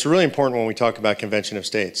that's really important when we talk about Convention of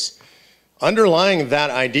States. Underlying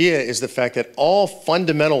that idea is the fact that all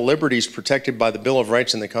fundamental liberties protected by the Bill of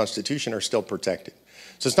Rights and the Constitution are still protected.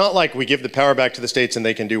 So it's not like we give the power back to the states and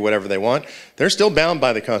they can do whatever they want. They're still bound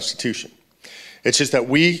by the Constitution. It's just that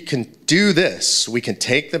we can do this. We can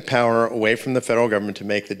take the power away from the federal government to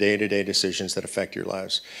make the day-to-day decisions that affect your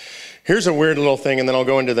lives. Here's a weird little thing, and then I'll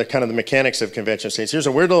go into the kind of the mechanics of Convention of States. Here's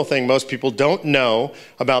a weird little thing most people don't know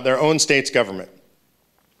about their own state's government.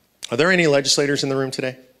 Are there any legislators in the room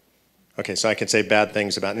today? Okay, so I can say bad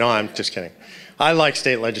things about, no, I'm just kidding. I like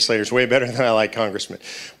state legislators way better than I like congressmen.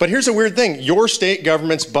 But here's a weird thing. Your state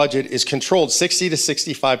government's budget is controlled 60 to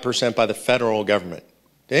 65% by the federal government.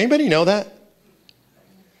 Did anybody know that?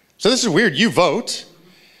 So this is weird. You vote,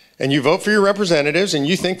 and you vote for your representatives, and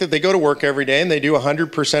you think that they go to work every day and they do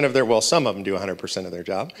 100% of their, well, some of them do 100% of their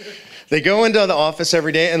job. They go into the office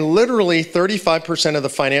every day, and literally 35% of the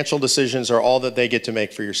financial decisions are all that they get to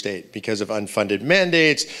make for your state because of unfunded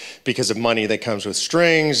mandates, because of money that comes with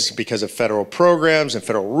strings, because of federal programs and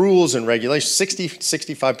federal rules and regulations,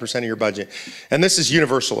 65% of your budget. And this is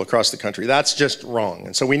universal across the country. That's just wrong.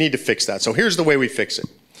 And so we need to fix that. So here's the way we fix it.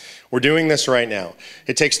 We're doing this right now.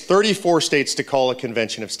 It takes 34 states to call a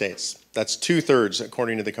convention of states. That's 2/3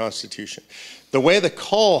 according to the Constitution. The way the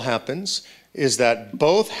call happens is that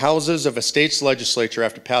both houses of a state's legislature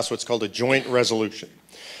have to pass what's called a joint resolution.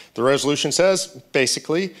 The resolution says,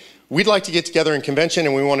 basically, we'd like to get together in convention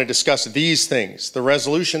and we want to discuss these things. The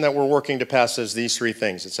resolution that we're working to pass says these three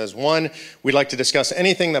things. It says, 1, we'd like to discuss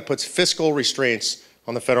anything that puts fiscal restraints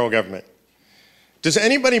on the federal government. Does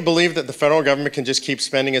anybody believe that the federal government can just keep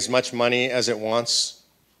spending as much money as it wants?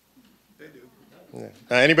 They do. Yeah.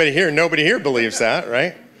 Now, anybody here? Nobody here believes that,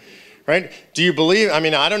 right? Right? Do you believe, I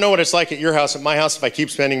mean, I don't know what it's like at your house. At my house, if I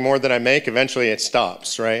keep spending more than I make, eventually it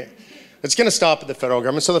stops, right? It's going to stop at the federal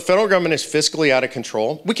government. So the federal government is fiscally out of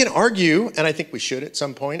control. We can argue, and I think we should at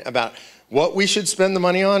some point, about What we should spend the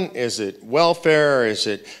money on? Is it welfare? Is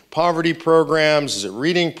it poverty programs? Is it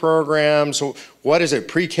reading programs? What is it?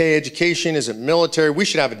 Pre-K education? Is it military? We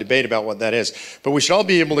should have a debate about what that is. But we should all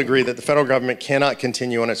be able to agree that the federal government cannot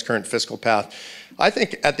continue on its current fiscal path. I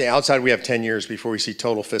think at the outside we have 10 years before we see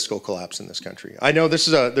total fiscal collapse in this country. I know there's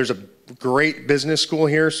a great business school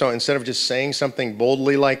here, so instead of just saying something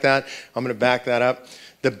boldly like that, I'm going to back that up.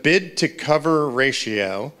 The bid to cover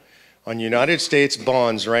ratio on United States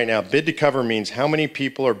bonds right now, bid to cover means how many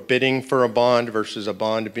people are bidding for a bond versus a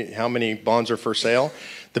bond, how many bonds are for sale.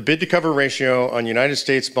 The bid to cover ratio on United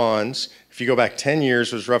States bonds, if you go back 10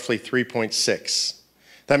 years, was roughly 3.6.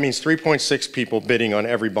 That means 3.6 people bidding on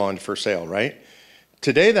every bond for sale, right?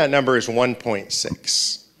 Today, that number is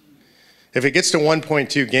 1.6. If it gets to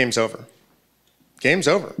 1.2, game's over. Game's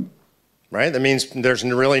over. Right? That means there's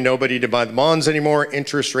really nobody to buy the bonds anymore.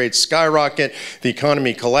 Interest rates skyrocket. The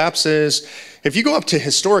economy collapses. If you go up to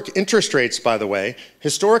historic interest rates, by the way,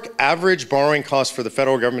 historic average borrowing cost for the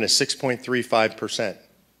federal government is 6.35%.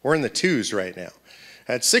 We're in the twos right now.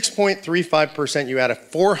 At 6.35%, you add a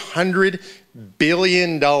 $400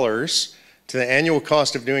 billion to the annual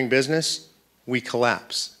cost of doing business, we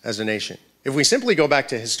collapse as a nation. If we simply go back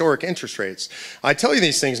to historic interest rates, I tell you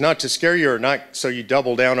these things not to scare you or not so you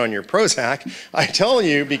double down on your Prozac. I tell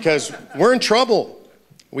you because we're in trouble.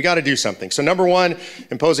 We got to do something. So number one,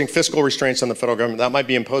 imposing fiscal restraints on the federal government. That might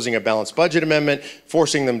be imposing a balanced budget amendment,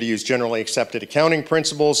 forcing them to use generally accepted accounting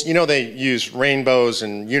principles. You know they use rainbows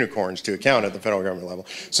and unicorns to account at the federal government level.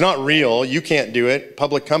 It's not real. You can't do it.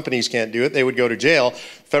 Public companies can't do it. They would go to jail.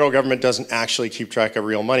 Federal government doesn't actually keep track of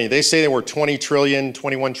real money. They say that we're 20 trillion,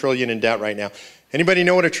 21 trillion in debt right now. Anybody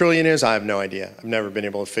know what a trillion is? I have no idea. I've never been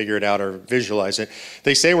able to figure it out or visualize it.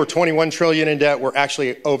 They say we're 21 trillion in debt. We're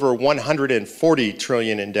actually over 140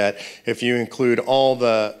 trillion in debt if you include all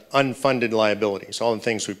the unfunded liabilities, all the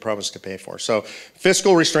things we promised to pay for. So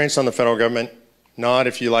fiscal restraints on the federal government. Not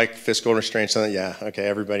if you like fiscal restraints on it. Yeah, okay,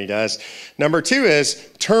 everybody does. Number two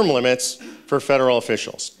is term limits for federal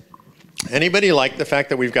officials. Anybody like the fact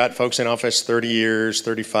that we've got folks in office 30 years,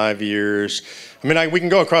 35 years? I mean, we can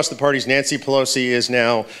go across the parties. Nancy Pelosi is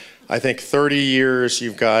now, I think, 30 years.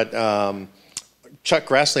 You've got Chuck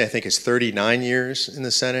Grassley, I think, is 39 years in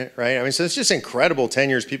the Senate, right? I mean, so it's just incredible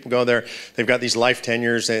tenures. People go there. They've got these life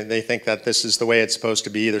tenures. They think that this is the way it's supposed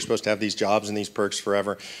to be. They're supposed to have these jobs and these perks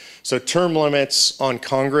forever. So term limits on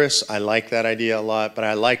Congress, I like that idea a lot. But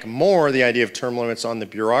I like more the idea of term limits on the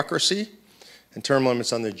bureaucracy and term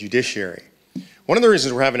limits on the judiciary. One of the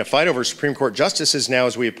reasons we're having a fight over Supreme Court justices now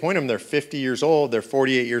is we appoint them, they're 50 years old, they're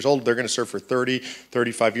 48 years old, they're going to serve for 30,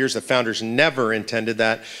 35 years. The founders never intended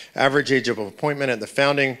that. Average age of appointment at the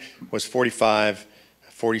founding was 45,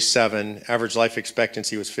 47. Average life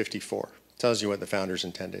expectancy was 54. Tells you what the founders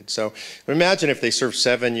intended. So imagine if they served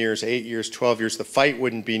 7 years, 8 years, 12 years, the fight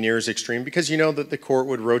wouldn't be near as extreme because you know that the court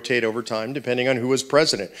would rotate over time depending on who was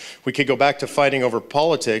president. We could go back to fighting over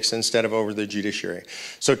politics instead of over the judiciary.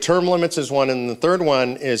 So term limits is one, and the third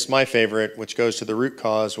one is my favorite, which goes to the root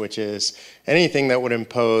cause, which is anything that would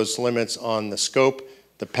impose limits on the scope,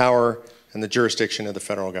 the power, and the jurisdiction of the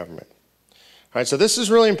federal government. All right, so this is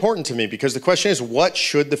really important to me because the question is, what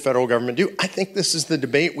should the federal government do? I think this is the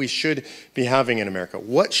debate we should be having in America.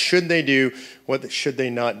 What should they do? What should they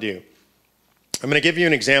not do? I'm going to give you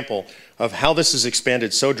an example of how this has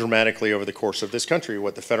expanded so dramatically over the course of this country,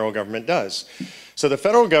 what the federal government does. So the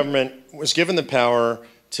federal government was given the power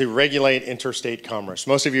to regulate interstate commerce.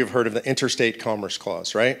 Most of you have heard of the Interstate Commerce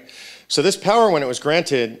Clause, right? So this power, when it was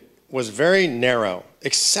granted, was very narrow,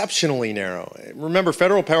 exceptionally narrow. Remember,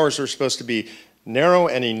 federal powers are supposed to be narrow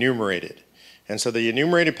and enumerated. And so the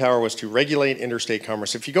enumerated power was to regulate interstate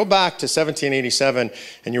commerce. If you go back to 1787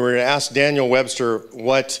 and you were to ask Daniel Webster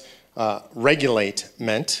what regulate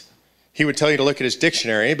meant, he would tell you to look at his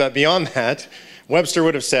dictionary. But beyond that, Webster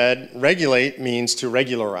would have said regulate means to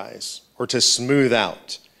regularize or to smooth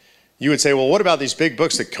out. You would say, well, what about these big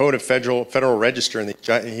books, the Code of Federal Register? And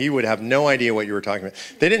he would have no idea what you were talking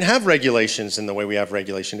about. They didn't have regulations in the way we have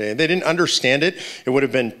regulation today. They didn't understand it. It would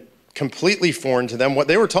have been completely foreign to them. What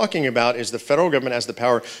they were talking about is the federal government has the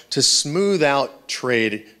power to smooth out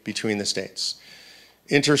trade between the states.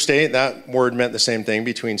 Interstate, that word meant the same thing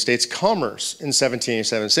between states. Commerce in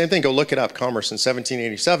 1787, same thing, go look it up. Commerce in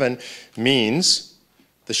 1787 means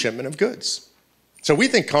the shipment of goods. So we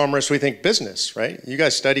think commerce, we think business, right? You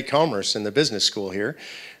guys study commerce in the business school here,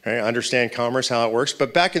 right? Understand commerce, how it works.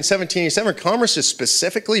 But back in 1787, commerce is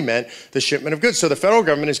specifically meant the shipment of goods. So the federal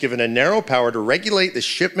government is given a narrow power to regulate the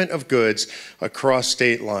shipment of goods across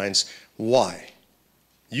state lines. Why?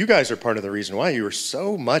 You guys are part of the reason why you were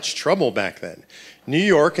so much trouble back then. New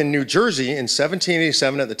York and New Jersey in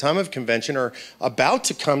 1787 at the time of convention are about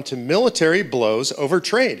to come to military blows over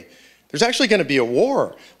trade. There's actually going to be a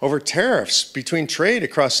war over tariffs between trade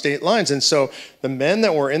across state lines. And so the men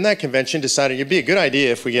that were in that convention decided it'd be a good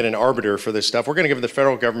idea if we get an arbiter for this stuff. We're going to give the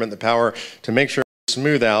federal government the power to make sure we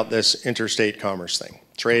smooth out this interstate commerce thing,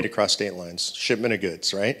 trade across state lines, shipment of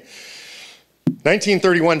goods, right?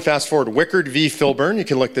 1931, fast forward, Wickard v. Filburn. You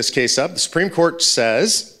can look this case up. The Supreme Court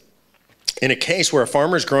says, in a case where a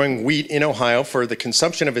farmer is growing wheat in Ohio for the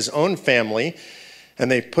consumption of his own family, and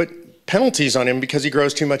they put penalties on him because he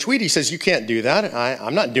grows too much wheat. He says, you can't do that.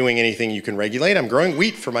 I'm not doing anything you can regulate. I'm growing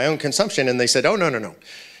wheat for my own consumption. And they said, oh, no.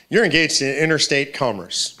 You're engaged in interstate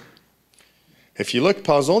commerce. If you look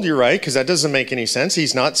puzzled, you're right, because that doesn't make any sense.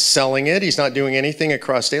 He's not selling it. He's not doing anything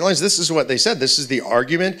across state lines. This is what they said. This is the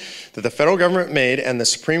argument that the federal government made and the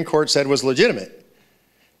Supreme Court said was legitimate.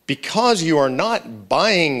 Because you are not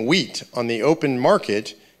buying wheat on the open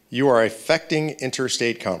market, you are affecting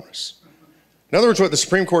interstate commerce. In other words, what the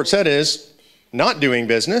Supreme Court said is not doing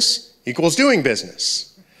business equals doing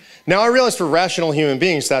business. Now, I realize for rational human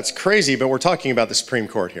beings, that's crazy, but we're talking about the Supreme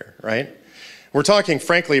Court here, right? We're talking,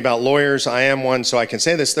 frankly, about lawyers. I am one, so I can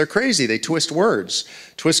say this. They're crazy. They twist words,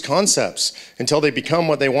 twist concepts until they become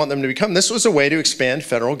what they want them to become. This was a way to expand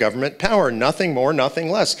federal government power. Nothing more, nothing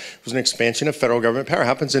less. It was an expansion of federal government power. It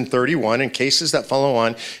happens in 31, and cases that follow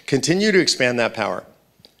on continue to expand that power.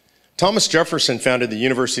 Thomas Jefferson founded the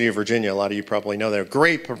University of Virginia. A lot of you probably know they're a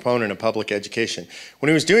great proponent of public education. When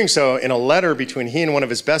he was doing so, in a letter between he and one of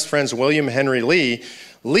his best friends, William Henry Lee,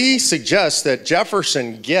 Lee suggests that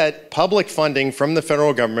Jefferson get public funding from the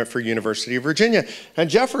federal government for University of Virginia. And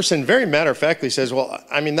Jefferson, very matter-of-factly, says, well,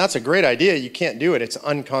 I mean, that's a great idea. You can't do it. It's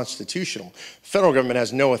unconstitutional. The federal government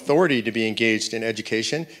has no authority to be engaged in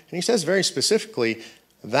education. And he says very specifically,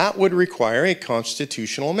 that would require a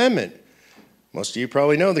constitutional amendment. Most of you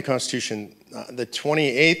probably know the Constitution. The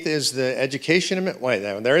 28th is the Education Amendment. Wait,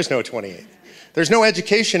 there is no 28th. There's no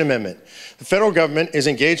Education Amendment. The federal government is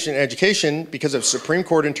engaged in education because of Supreme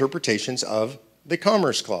Court interpretations of the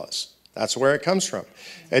Commerce Clause. That's where it comes from.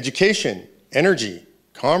 Education, energy,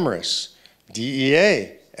 commerce,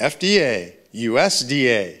 DEA, FDA,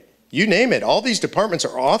 USDA, you name it. All these departments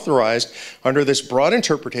are authorized under this broad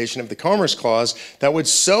interpretation of the Commerce Clause that would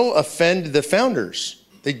so offend the founders.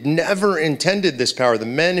 They never intended this power. The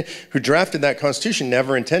men who drafted that Constitution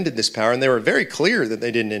never intended this power, and they were very clear that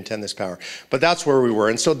they didn't intend this power. But that's where we were,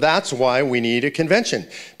 and so that's why we need a convention.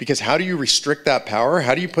 Because how do you restrict that power?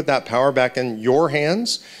 How do you put that power back in your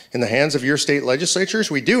hands, in the hands of your state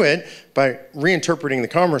legislatures? We do it by reinterpreting the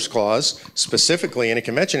Commerce Clause, specifically in a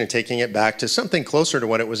convention, and taking it back to something closer to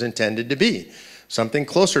what it was intended to be, something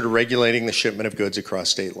closer to regulating the shipment of goods across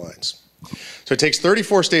state lines. So it takes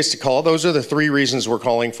 34 states to call. Those are the three reasons we're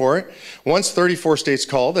calling for it. Once 34 states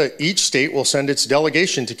call, each state will send its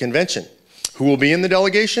delegation to convention. Who will be in the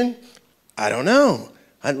delegation? I don't know.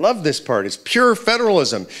 I love this part. It's pure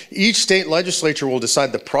federalism. Each state legislature will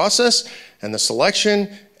decide the process and the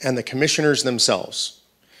selection and the commissioners themselves.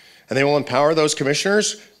 And they will empower those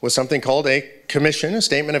commissioners with something called a commission, a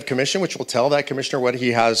statement of commission, which will tell that commissioner what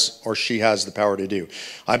he has or she has the power to do.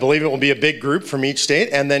 I believe it will be a big group from each state,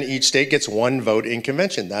 and then each state gets one vote in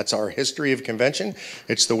convention. That's our history of convention.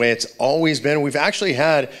 It's the way it's always been. We've actually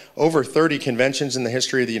had over 30 conventions in the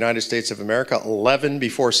history of the United States of America, 11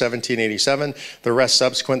 before 1787, the rest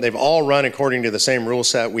subsequent. They've all run according to the same rule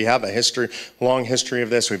set. We have a long history of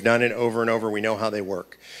this. We've done it over and over. We know how they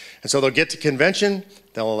work. And so they'll get to convention,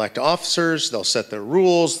 they'll elect officers, they'll set the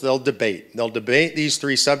rules, they'll debate. They'll debate these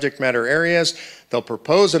three subject matter areas. They'll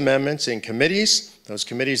propose amendments in committees. Those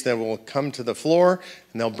committees then will come to the floor,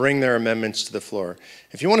 and they'll bring their amendments to the floor.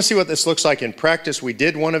 If you want to see what this looks like in practice, we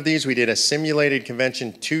did one of these. We did a simulated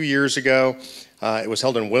convention 2 years ago. It was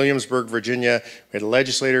held in Williamsburg, Virginia. We had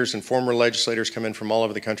legislators and former legislators come in from all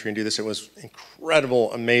over the country and do this. It was an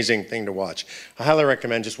incredible, amazing thing to watch. I highly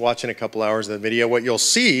recommend just watching a couple hours of the video. What you'll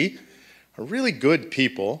see are really good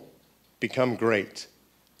people become great.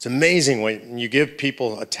 It's amazing when you give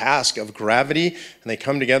people a task of gravity and they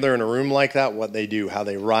come together in a room like that, what they do, how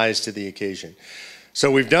they rise to the occasion. So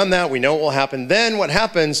we've done that. We know what will happen. Then what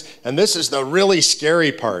happens, and this is the really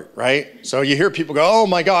scary part, right? So you hear people go, oh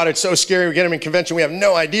my God, it's so scary. We get them in convention. We have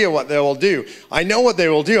no idea what they will do. I know what they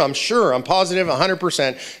will do. I'm sure. I'm positive 100%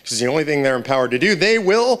 because it's the only thing they're empowered to do. They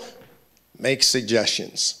will make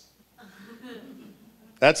suggestions.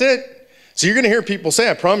 That's it. So you're going to hear people say,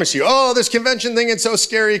 I promise you, oh, this convention thing, it's so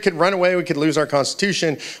scary, it could run away, we could lose our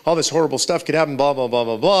Constitution, all this horrible stuff could happen, blah, blah, blah,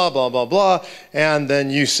 blah, blah, blah, blah, blah. And then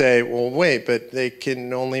you say, well, wait, but they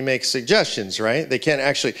can only make suggestions, right? They can't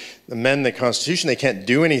actually amend the Constitution. They can't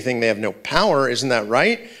do anything. They have no power. Isn't that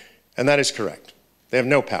right? And that is correct. They have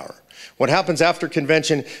no power. What happens after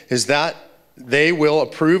convention is that they will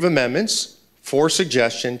approve amendments for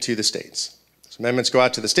suggestion to the states. Amendments go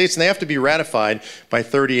out to the states, and they have to be ratified by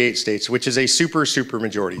 38 states, which is a super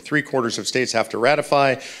majority. 3/4 of states have to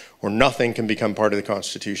ratify, or nothing can become part of the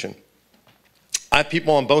Constitution. I have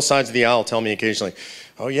people on both sides of the aisle tell me occasionally,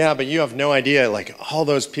 oh yeah, but you have no idea, like all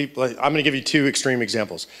those people, I'm going to give you two extreme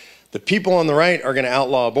examples. The people on the right are going to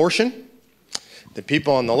outlaw abortion. The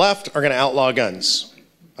people on the left are going to outlaw guns.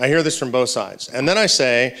 I hear this from both sides. And then I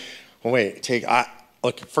say, well, wait,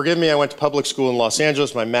 look, forgive me, I went to public school in Los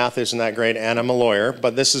Angeles. My math isn't that great, and I'm a lawyer,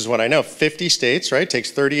 but this is what I know. 50 states, right? It takes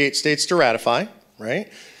 38 states to ratify,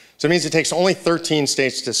 right? So it means it takes only 13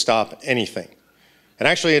 states to stop anything. And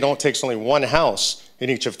actually, it takes only one house in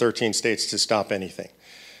each of 13 states to stop anything.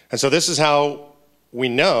 And so this is how we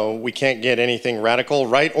know we can't get anything radical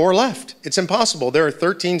right or left. It's impossible. There are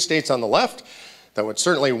 13 states on the left that would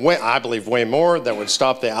certainly, I believe, way more, that would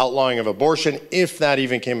stop the outlawing of abortion if that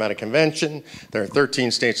even came out of convention. There are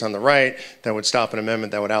 13 states on the right that would stop an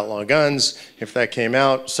amendment that would outlaw guns if that came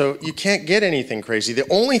out. So you can't get anything crazy.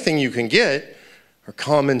 The only thing you can get are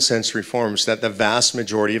common sense reforms that the vast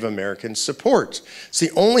majority of Americans support. It's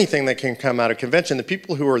the only thing that can come out of convention. The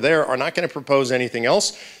people who are there are not going to propose anything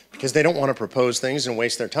else because they don't want to propose things and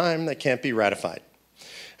waste their time that can't be ratified.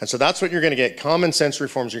 And so that's what you're going to get, common sense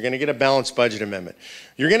reforms. You're going to get a balanced budget amendment.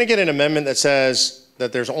 You're going to get an amendment that says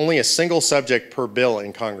that there's only a single subject per bill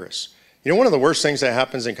in Congress. You know, one of the worst things that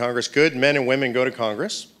happens in Congress, good men and women go to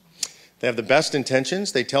Congress. They have the best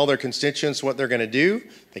intentions. They tell their constituents what they're going to do.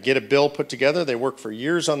 They get a bill put together. They work for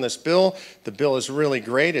years on this bill. The bill is really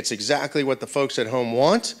great. It's exactly what the folks at home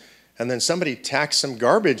want. And then somebody tacks some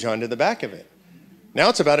garbage onto the back of it. Now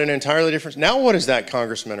it's about an entirely different. Now what does that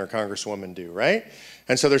congressman or congresswoman do, right?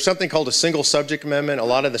 And so there's something called a single subject amendment. A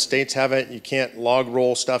lot of the states have it. You can't log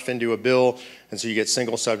roll stuff into a bill, and so you get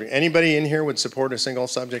single subject. Anybody in here would support a single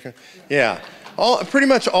subject? Yeah, pretty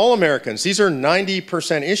much all Americans. These are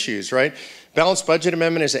 90% issues, right? Balanced budget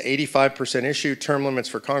amendment is an 85% issue. Term limits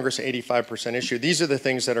for Congress, 85% issue. These are the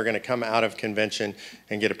things that are going to come out of convention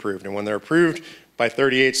and get approved. And when they're approved by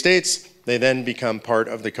 38 states, they then become part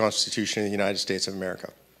of the Constitution of the United States of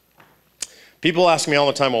America. People ask me all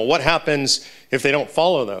the time, well, what happens if they don't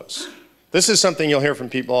follow those? This is something you'll hear from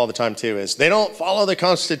people all the time too, is they don't follow the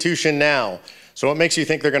Constitution now. So what makes you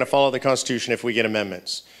think they're going to follow the Constitution if we get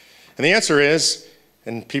amendments? And the answer is,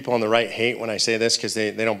 and people on the right hate when I say this because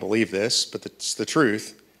they don't believe this, but it's the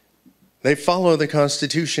truth, they follow the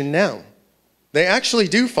Constitution now. They actually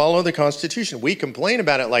do follow the Constitution. We complain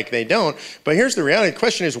about it like they don't, but here's the reality. The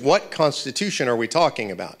question is, what Constitution are we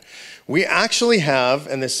talking about? We actually have,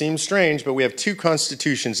 and this seems strange, but we have two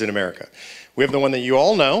constitutions in America. We have the one that you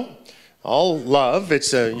all know, all love.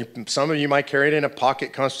 Some of you might carry it in a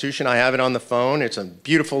pocket constitution. I have it on the phone. It's a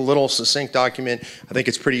beautiful little succinct document. I think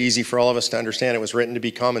it's pretty easy for all of us to understand. It was written to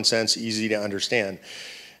be common sense, easy to understand.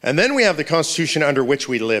 And then we have the Constitution under which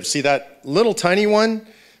we live. See that little tiny one?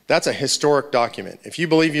 That's a historic document. If you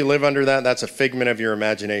believe you live under that, that's a figment of your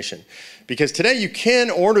imagination. Because today you can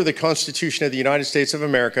order the Constitution of the United States of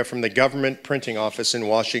America from the government printing office in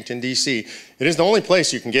Washington, D.C. It is the only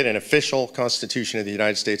place you can get an official Constitution of the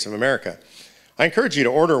United States of America. I encourage you to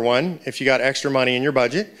order one if you got extra money in your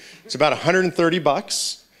budget. It's about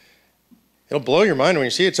 $130. It'll blow your mind when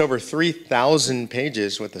you see it's over 3,000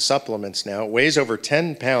 pages with the supplements now. It weighs over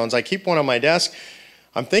 10 pounds. I keep one on my desk.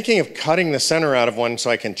 I'm thinking of cutting the center out of one so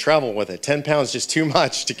I can travel with it. 10 pounds is just too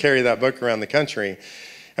much to carry that book around the country.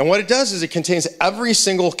 And what it does is it contains every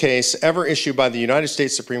single case ever issued by the United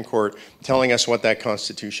States Supreme Court telling us what that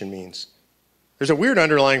Constitution means. There's a weird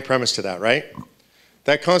underlying premise to that, right?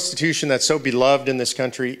 That Constitution that's so beloved in this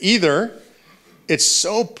country, either it's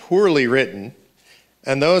so poorly written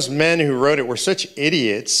and those men who wrote it were such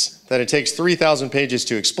idiots that it takes 3,000 pages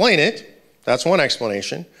to explain it. That's one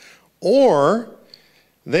explanation. Or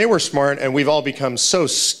they were smart and we've all become so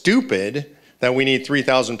stupid that we need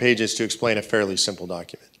 3,000 pages to explain a fairly simple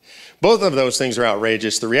document. Both of those things are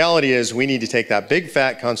outrageous. The reality is we need to take that big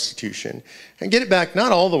fat Constitution and get it back,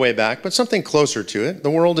 not all the way back, but something closer to it. The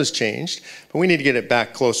world has changed, but we need to get it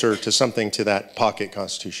back closer to something to that pocket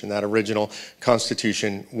Constitution, that original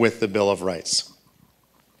Constitution with the Bill of Rights.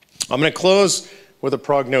 I'm going to close with a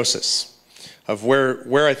prognosis of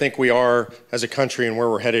where I think we are as a country and where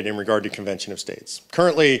we're headed in regard to Convention of States.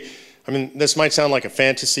 Currently, I mean, this might sound like a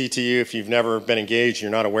fantasy to you if you've never been engaged,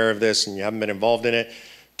 you're not aware of this, and you haven't been involved in it.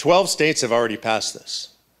 12 states have already passed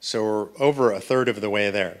this. So we're over a third of the way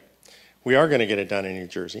there. We are going to get it done in New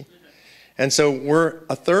Jersey. And so we're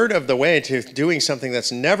a third of the way to doing something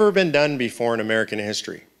that's never been done before in American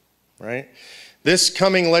history, right? This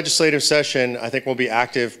coming legislative session, I think we'll be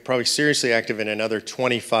active, probably seriously active in another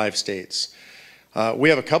 25 states. We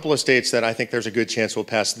have a couple of states that I think there's a good chance will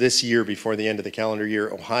pass this year before the end of the calendar year.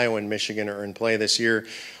 Ohio and Michigan are in play this year.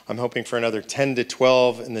 I'm hoping for another 10 to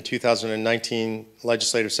 12 in the 2019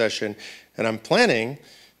 legislative session. And I'm planning,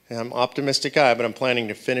 and I'm an optimistic guy, but I'm planning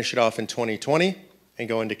to finish it off in 2020 and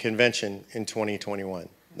go into convention in 2021.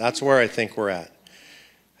 That's where I think we're at.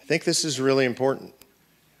 I think this is really important.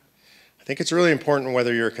 I think it's really important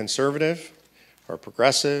whether you're a conservative or a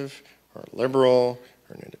progressive or a liberal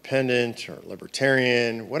or an independent or a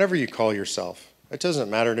libertarian, whatever you call yourself. It doesn't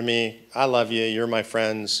matter to me. I love you. You're my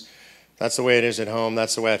friends. That's the way it is at home.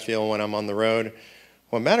 That's the way I feel when I'm on the road.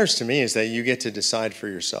 What matters to me is that you get to decide for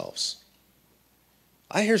yourselves.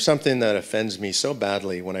 I hear something that offends me so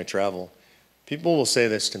badly when I travel. People will say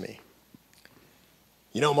this to me.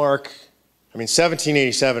 You know, Mark,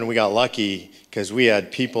 1787, we got lucky because we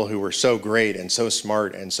had people who were so great and so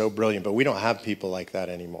smart and so brilliant, but we don't have people like that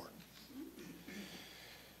anymore.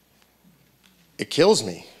 It kills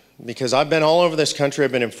me because I've been all over this country.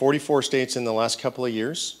 I've been in 44 states in the last couple of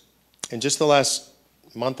years. In just the last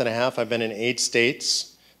month and a half, I've been in 8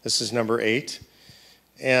 states. This is number 8.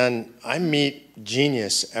 And I meet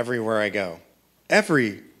genius everywhere I go.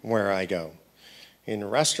 Everywhere I go. In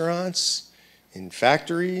restaurants, in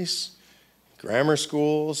factories, grammar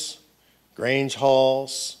schools, Grange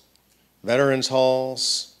halls, veterans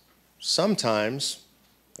halls, sometimes,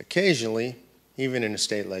 occasionally, even in a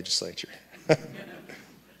state legislature.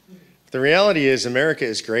 The reality is America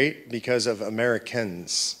is great because of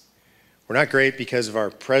Americans. We're not great because of our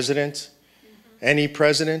president, any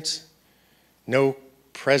president. No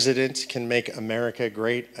president can make America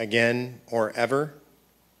great again or ever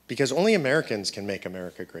because only Americans can make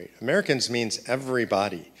America great. Americans means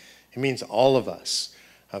everybody. It means all of us,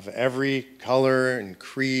 of every color and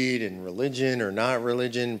creed and religion or not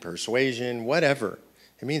religion, persuasion, whatever.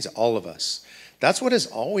 It means all of us. That's what has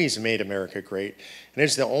always made America great, and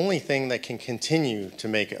it's the only thing that can continue to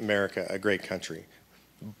make America a great country.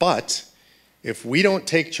 But if we don't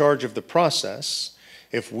take charge of the process,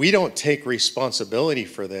 if we don't take responsibility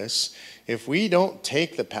for this, if we don't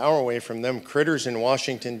take the power away from them critters in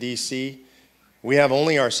Washington, D.C., we have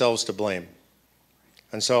only ourselves to blame.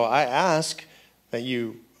 And so I ask that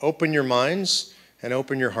you open your minds and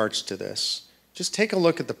open your hearts to this. Just take a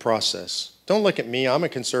look at the process. Don't look at me. I'm a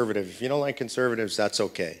conservative. If you don't like conservatives, that's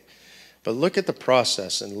okay. But look at the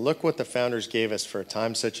process and look what the founders gave us for a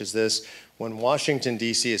time such as this when Washington,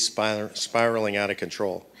 D.C. is spiraling out of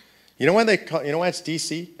control. You know why it's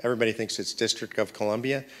D.C.? Everybody thinks it's District of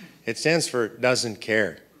Columbia. It stands for doesn't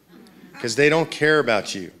care because they don't care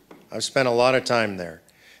about you. I've spent a lot of time there.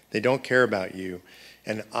 They don't care about you.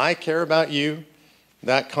 And I care about you.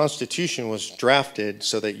 That Constitution was drafted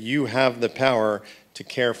so that you have the power to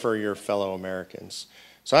care for your fellow Americans.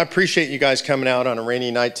 So I appreciate you guys coming out on a rainy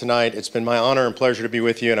night tonight. It's been my honor and pleasure to be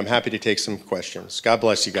with you, and I'm happy to take some questions. God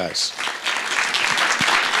bless you guys.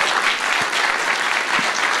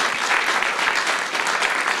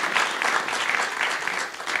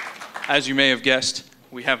 As you may have guessed,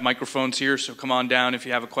 we have microphones here, so come on down if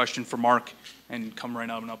you have a question for Mark, and come right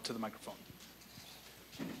on up to the microphone.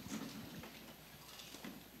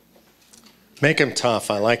 Make them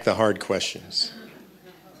tough. I like the hard questions.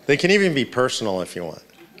 They can even be personal if you want.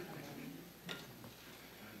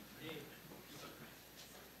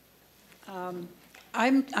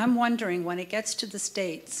 I'm wondering, when it gets to the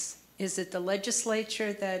states, is it the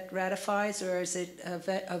legislature that ratifies, or is it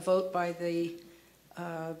a vote by the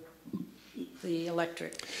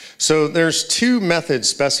electorate? So there's 2 methods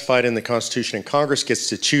specified in the Constitution, and Congress gets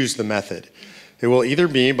to choose the method. It will either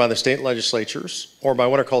be by the state legislatures or by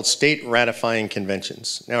what are called state ratifying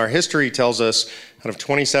conventions. Now, our history tells us out of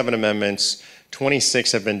 27 amendments,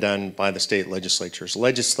 26 have been done by the state legislatures.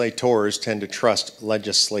 Legislators tend to trust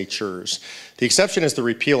legislatures. The exception is the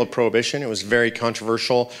repeal of prohibition. It was a very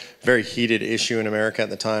controversial, very heated issue in America at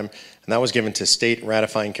the time, and that was given to state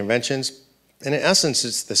ratifying conventions. And in essence,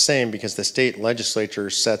 it's the same because the state legislature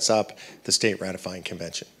sets up the state ratifying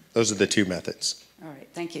convention. Those are the 2 methods. All right,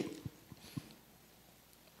 thank you.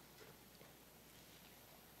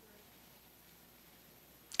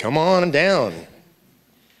 Come on down.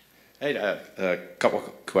 Hey, a couple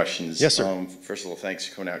questions. Yes, sir. First of all, thanks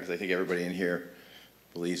for coming out, because I think everybody in here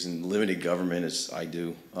believes in limited government, as I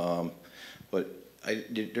do. But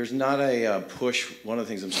There's not a push. One of the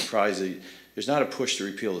things I'm surprised that there's not a push to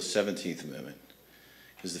repeal the 17th Amendment,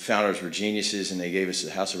 because the founders were geniuses and they gave us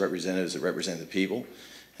the House of Representatives that represented the people,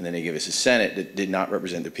 and then they gave us a Senate that did not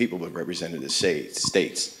represent the people but represented the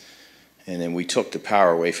states. And then we took the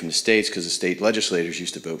power away from the states because the state legislators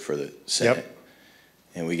used to vote for the Senate. Yep.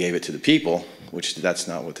 And we gave it to the people, which that's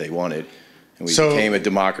not what they wanted. And we became a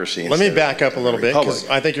democracy. Let me back up a little bit, because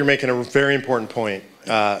I think you're making a very important point.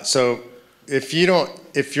 So if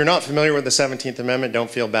you're not familiar with the 17th Amendment, don't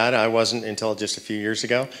feel bad. I wasn't until just a few years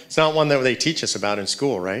ago. It's not one that they teach us about in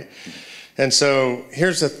school, right? And so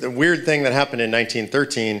here's the weird thing that happened in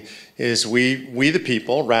 1913 is we the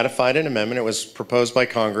people ratified an amendment. It was proposed by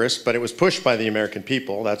Congress, but it was pushed by the American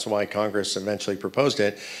people. That's why Congress eventually proposed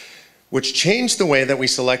it, which changed the way that we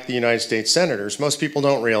select the United States senators. Most people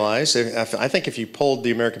don't realize. I think if you polled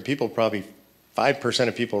the American people, probably 5%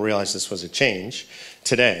 of people realize this was a change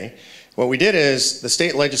today. What we did is the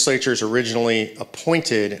state legislatures originally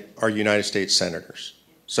appointed our United States senators.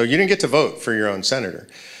 So you didn't get to vote for your own senator.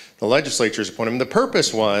 The legislatures appointed them. The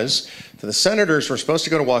purpose was that the senators were supposed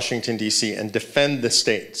to go to Washington, D.C. and defend the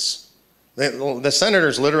states. The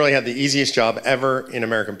senators literally had the easiest job ever in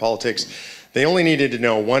American politics. They only needed to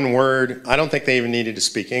know one word. I don't think they even needed to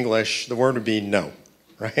speak English. The word would be no,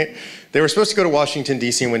 right? They were supposed to go to Washington,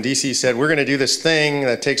 D.C. and when D.C. said, we're going to do this thing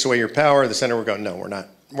that takes away your power, the senator would go, no, we're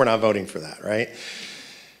not voting for that, right?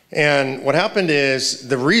 And what happened is,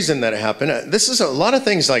 the reason that it happened, this is a lot of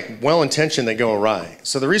things like well-intentioned that go awry.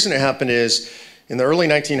 So the reason it happened is, in the early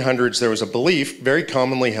 1900s, there was a belief very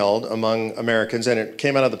commonly held among Americans, and it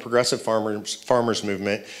came out of the progressive farmers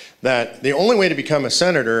movement, that the only way to become a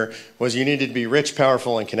senator was you needed to be rich,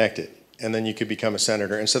 powerful, and connected, and then you could become a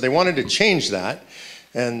senator. And so they wanted to change that.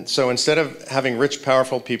 And so instead of having rich,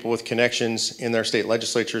 powerful people with connections in their state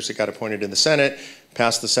legislatures that got appointed in the Senate,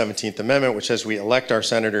 passed the 17th Amendment, which says we elect our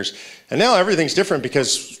senators. And now everything's different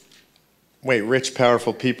because, wait, rich,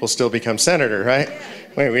 powerful people still become senator, right?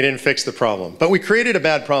 Wait, we didn't fix the problem. But we created a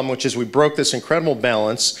bad problem, which is we broke this incredible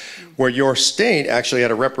balance where your state actually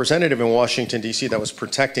had a representative in Washington, D.C. that was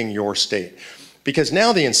protecting your state. Because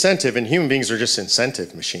now the incentive, and human beings are just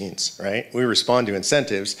incentive machines, right? We respond to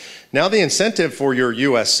incentives. Now the incentive for your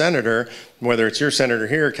U.S. senator, whether it's your senator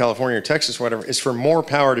here, California, or Texas, or whatever, is for more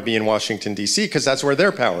power to be in Washington, D.C., because that's where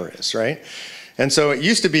their power is, right? And so it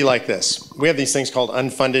used to be like this. We have these things called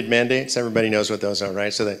unfunded mandates. Everybody knows what those are,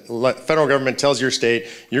 right? So the federal government tells your state,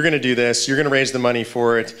 you're going to do this, you're going to raise the money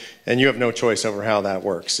for it, and you have no choice over how that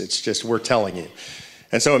works. It's just, we're telling you.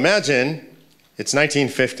 And so imagine it's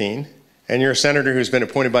 1915, and you're a senator who's been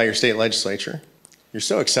appointed by your state legislature. You're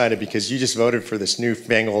so excited because you just voted for this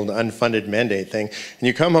newfangled unfunded mandate thing. And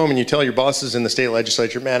you come home and you tell your bosses in the state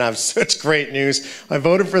legislature, man, I have such great news. I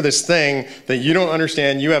voted for this thing that you don't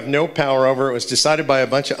understand. You have no power over. It was decided by a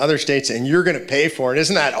bunch of other states and you're going to pay for it.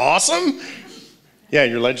 Isn't that awesome? Yeah,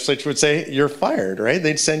 your legislature would say, you're fired, right?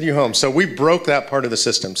 They'd send you home. So we broke that part of the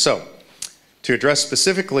system. So to address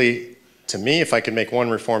specifically to me, if I could make one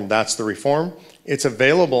reform, that's the reform. It's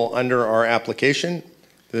available under our application.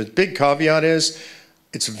 The big caveat is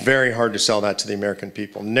it's very hard to sell that to the American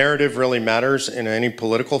people. Narrative really matters in any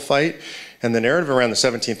political fight, and the narrative around the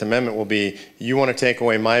 17th Amendment will be, you want to take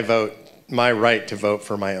away my vote, my right to vote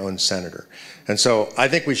for my own senator. And so I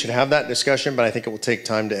think we should have that discussion, but I think it will take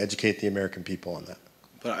time to educate the American people on that.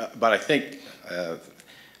 But I think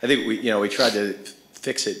we tried to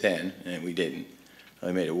fix it then, and we didn't.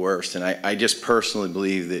 We made it worse. And I just personally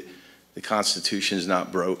believe that the Constitution is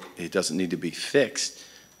not broke. It doesn't need to be fixed,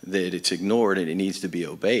 that it's ignored and it needs to be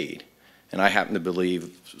obeyed. And I happen to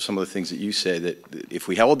believe some of the things that you said, that if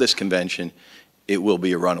we held this convention, it will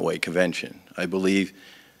be a runaway convention. I believe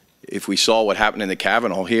if we saw what happened in the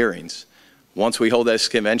Kavanaugh hearings, once we hold this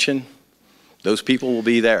convention, those people will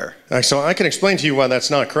be there. So I can explain to you why that's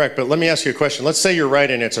not correct, but let me ask you a question. Let's say you're right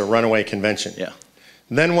and it's a runaway convention. Yeah.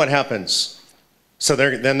 Then what happens? So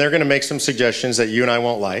then they're going to make some suggestions that you and I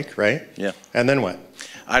won't like, right? Yeah. And then what?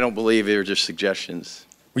 I don't believe they're just suggestions.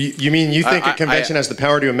 You mean you think a convention has the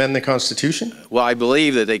power to amend the Constitution? Well, I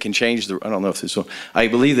believe that they can change I don't know if this one, I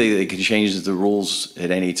believe they can change the rules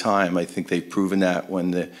at any time. I think they've proven that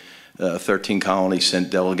when the 13 colonies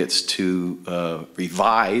sent delegates to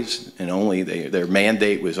revise, and only their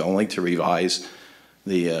mandate was only to revise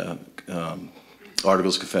the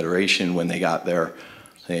Articles of Confederation. When they got there,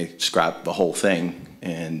 they scrapped the whole thing.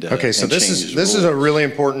 And okay, so this is a really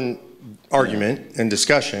important argument and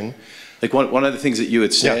discussion. Like one of the things that you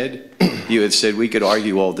had said, you had said we could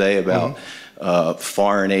argue all day about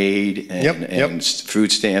foreign aid and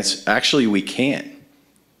food stamps. Actually, we can't.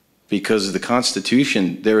 because of the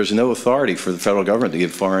Constitution, there is no authority for the federal government to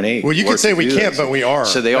give foreign aid. Well, you or could say to we do can't, this. but we are.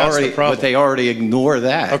 So they That's already, the problem. but they already ignore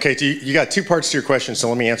that. Okay, you got two parts to your question, so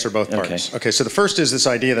let me answer both parts. Okay, so the first is this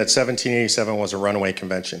idea that 1787 was a runaway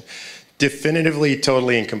convention. Definitively,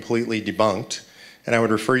 totally, and completely debunked. And I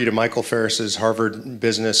would refer you to Michael Ferris's Harvard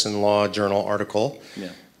Business and Law Journal article.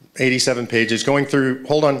 Yeah. 87 pages, going through,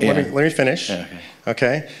 hold on, Yeah. let me finish. Yeah,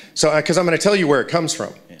 okay. So, because I'm going to tell you where it comes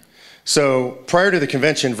from. Yeah. So, prior to the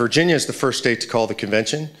convention, Virginia is the first state to call the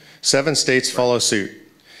convention. 7 states follow suit.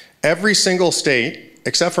 Every single state,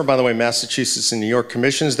 except for, by the way, Massachusetts and New York,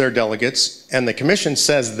 commissions their delegates, and the commission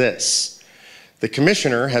says this: the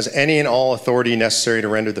commissioner has any and all authority necessary to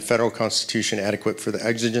render the federal constitution adequate for the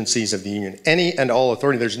exigencies of the union. Any and all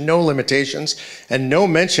authority. There's no limitations and no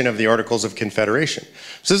mention of the Articles of Confederation.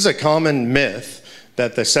 So this is a common myth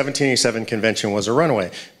that the 1787 convention was a runaway.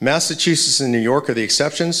 Massachusetts and New York are the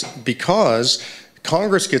exceptions because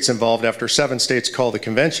Congress gets involved after 7 states call the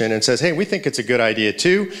convention and says, hey, we think it's a good idea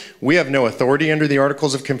too. We have no authority under the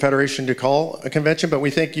Articles of Confederation to call a convention, but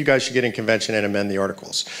we think you guys should get in convention and amend the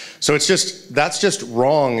articles. So it's just, that's just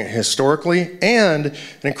wrong historically, and an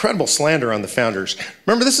incredible slander on the founders.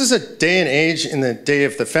 Remember, this is a day and age in the day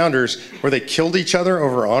of the founders where they killed each other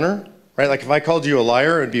over honor, right? Like if I called you a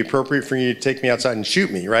liar, it would be appropriate for you to take me outside and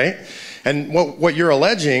shoot me, right? And what you're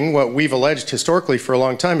alleging, what we've alleged historically for a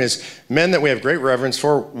long time, is men that we have great reverence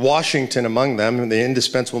for, Washington among them, the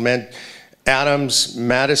indispensable men, Adams,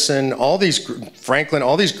 Madison, all these, Franklin,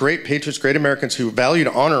 all these great patriots, great Americans who valued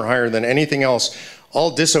honor higher than anything else,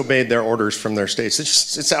 all disobeyed their orders from their states.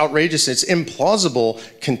 It's outrageous. It's implausible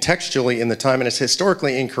contextually in the time, and it's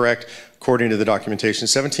historically incorrect according to the documentation.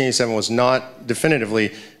 1787 was not,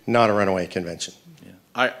 definitively, not a runaway convention.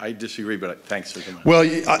 I disagree, but thanks for coming. Well,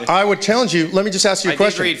 I would challenge you. Let me just ask you a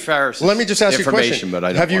question. I did read Ferris's Let me just ask you a question. But I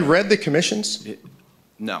don't Have you read the commissions?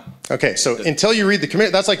 No. Okay, so until you read the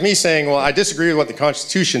commission, that's like me saying, well, I disagree with what the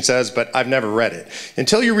Constitution says, but I've never read it.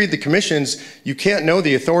 Until you read the commissions, you can't know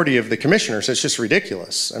the authority of the commissioners. It's just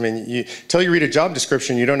ridiculous. I mean, until you read a job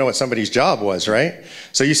description, you don't know what somebody's job was, right?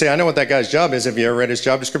 So you say, I know what that guy's job is. Have you ever read his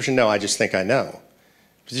job description? No, I just think I know.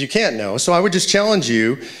 Because you can't know. So I would just challenge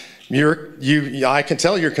you. I can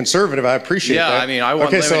tell you're conservative. I appreciate that. Yeah, I mean, I want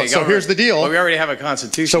okay, limited so here's the deal. Well, we already have a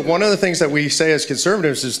constitution. So one of the things that we say as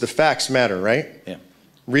conservatives is the facts matter, right? Yeah.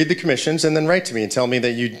 Read the commissions and then write to me and tell me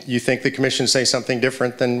that you think the commissions say something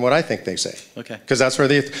different than what I think they say. Okay. Because that's where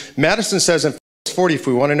Madison says in 40, if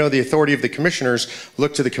we want to know the authority of the commissioners,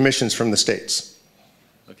 look to the commissions from the states.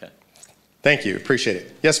 Okay. Thank you. Appreciate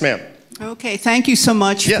it. Yes, ma'am. Okay, thank you so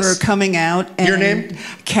much for coming out. And your name?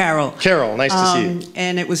 Carol. Carol, nice to see you.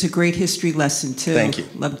 And it was a great history lesson, too. Thank you.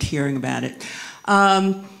 Loved hearing about it.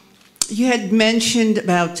 You had mentioned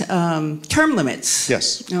about term limits.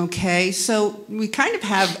 Yes. Okay, so we kind of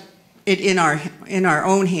have it in our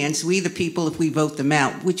own hands, we the people, if we vote them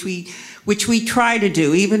out, which we try to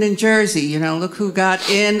do, even in Jersey. You know, look who got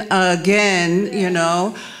in again, you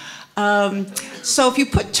know. So if you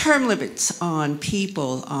put term limits on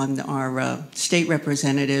people, on our state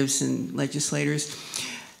representatives and legislators,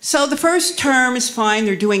 so the first term is fine,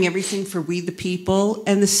 they're doing everything for we the people,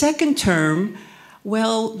 and the second term,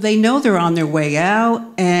 well, they know they're on their way out,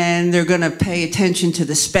 and they're going to pay attention to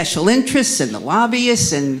the special interests and the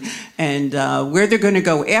lobbyists and where they're going to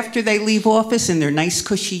go after they leave office in their nice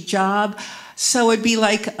cushy job. So it'd be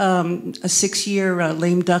like a 6-year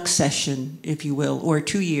lame duck session, if you will, or a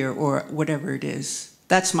 2-year, or whatever it is.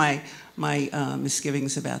 That's my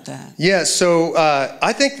misgivings about that. Yeah, so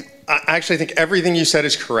I actually think everything you said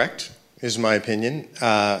is correct, is my opinion.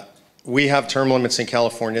 We have term limits in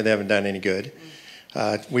California. They haven't done any good.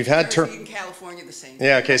 We've had in California the same.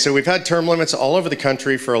 Yeah, okay, so we've had term limits all over the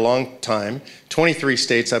country for a long time. 23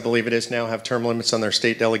 states, I believe it is now, have term limits on their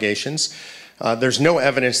state delegations. There's no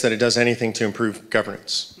evidence that it does anything to improve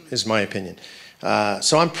governance, is my opinion.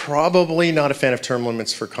 So I'm probably not a fan of term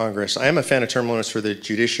limits for Congress. I am a fan of term limits for the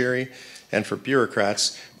judiciary and for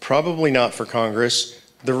bureaucrats, probably not for Congress.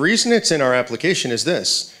 The reason it's in our application is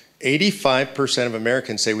this: 85% of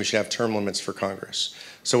Americans say we should have term limits for Congress.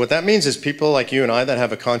 So what that means is people like you and I that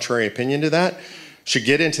have a contrary opinion to that should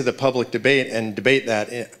get into the public debate and debate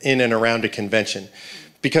that in and around a convention.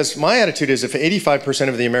 Because my attitude is if 85%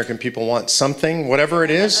 of the American people want something, whatever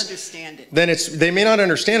it is, then they may not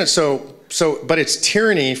understand it. But it's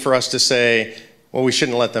tyranny for us to say, well, we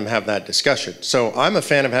shouldn't let them have that discussion. So I'm a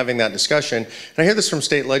fan of having that discussion. And I hear this from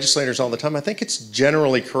state legislators all the time. I think it's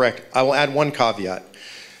generally correct. I will add one caveat.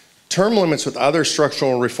 Term limits with other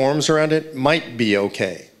structural reforms around it might be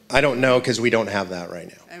okay. I don't know because we don't have that right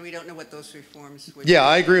now. And we don't know what those reforms would be. Yeah,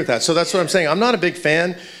 I agree with that. So that's what I'm saying. I'm not a big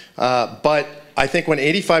fan, but I think when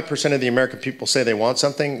 85% of the American people say they want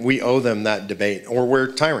something, we owe them that debate, or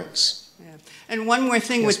we're tyrants. And one more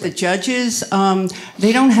thing with the judges,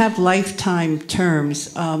 they don't have lifetime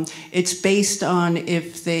terms. It's based on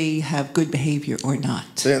if they have good behavior or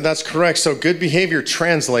not. That's correct. So good behavior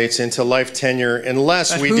translates into life tenure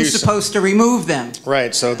unless But we do. who's supposed to remove them?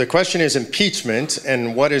 Right. So the question is impeachment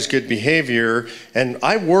and what is good behavior. And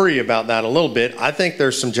I worry about that a little bit. I think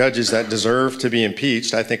there's some judges that deserve to be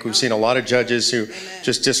impeached. I think we've seen a lot of judges who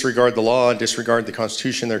just disregard the law and disregard the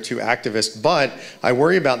Constitution. They're too activist. But I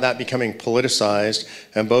worry about that becoming politicized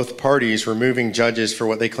and both parties removing judges for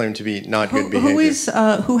what they claim to be not good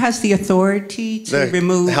behavior. Who has the authority to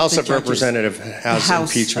remove the House the of judges? Representatives has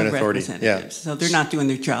impeachment authority. Yeah. So they're not doing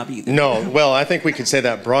their job either. No. Well, I think we could say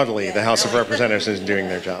that broadly. The House of Representatives isn't doing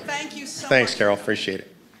their job. Thank you so Thanks, much. Carol. Appreciate it.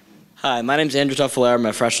 Hi, my name's Andrew Tuffalero. I'm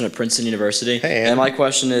a freshman at Princeton University. Hey, Andrew. And my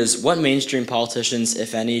question is, what mainstream politicians,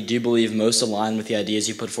 if any, do you believe most align with the ideas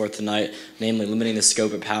you put forth tonight, namely limiting the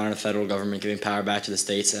scope of power in the federal government, giving power back to the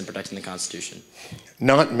states, and protecting the Constitution?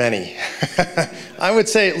 Not many. I would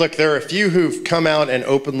say, look, there are a few who've come out and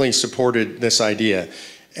openly supported this idea.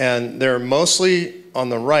 And they're mostly on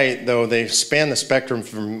the right, though they span the spectrum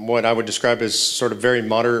from what I would describe as sort of very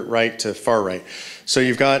moderate right to far right. So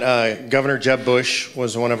you've got Governor Jeb Bush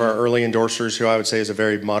was one of our early endorsers, who I would say is a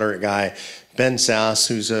very moderate guy. Ben Sasse,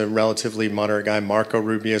 who's a relatively moderate guy. Marco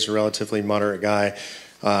Rubio is a relatively moderate guy.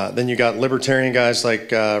 Then you got libertarian guys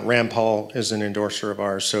like Rand Paul is an endorser of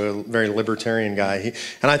ours, so a very libertarian guy.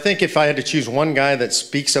 And I think if I had to choose one guy that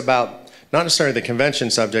speaks about not necessarily the convention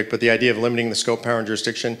subject, but the idea of limiting the scope, power, and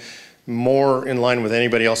jurisdiction more in line with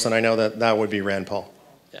anybody else than I know, that would be Rand Paul.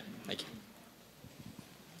 Yeah, thank you.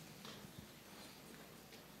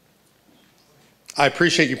 I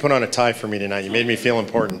appreciate you put on a tie for me tonight. You made me feel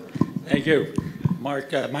important. Thank you.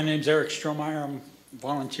 Mark, my name's Eric Strohmeyer. I'm a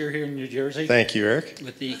volunteer here in New Jersey. Thank you, Eric.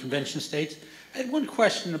 With the convention states. I had one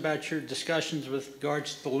question about your discussions with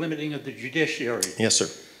regards to the limiting of the judiciary. Yes,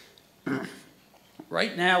 sir.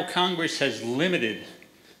 Right now, Congress has limited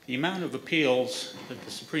the amount of appeals that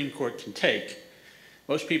the Supreme Court can take.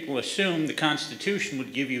 Most people assume the Constitution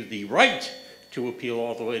would give you the right to appeal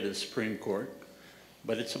all the way to the Supreme Court,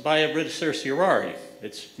 but it's by a writ of certiorari.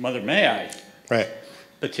 It's Mother May I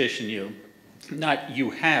petition you, not you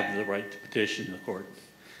have the right to petition the court.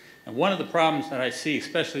 And one of the problems that I see,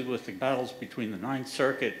 especially with the battles between the Ninth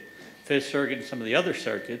Circuit, Fifth Circuit, and some of the other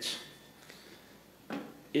circuits,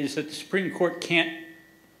 is that the Supreme Court can't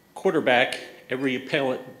quarterback every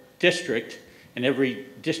appellate district and every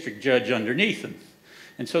district judge underneath them.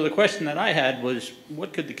 And so the question that I had was,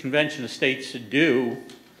 what could the Convention of States do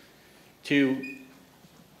to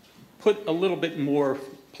put a little bit more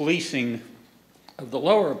policing of the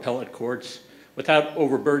lower appellate courts without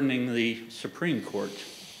overburdening the Supreme Court?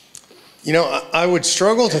 You know, I would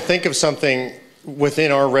struggle to think of something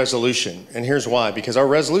within our resolution, and here's why. Because our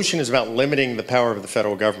resolution is about limiting the power of the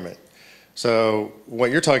federal government. So what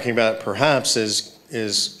you're talking about perhaps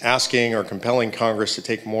is asking or compelling Congress to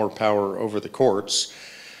take more power over the courts.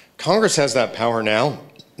 Congress has that power now.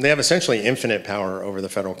 They have essentially infinite power over the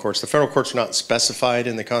federal courts. The federal courts are not specified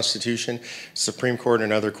in the Constitution. Supreme Court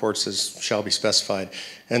and other courts shall be specified.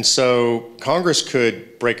 And so Congress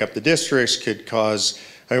could break up the districts, could cause...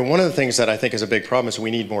 I mean, one of the things that I think is a big problem is we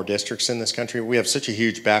need more districts in this country. We have such a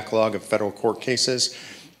huge backlog of federal court cases,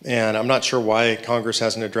 and I'm not sure why Congress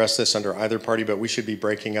hasn't addressed this under either party, but we should be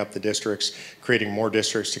breaking up the districts, creating more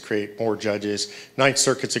districts to create more judges. Ninth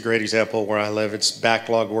Circuit's a great example where I live. It's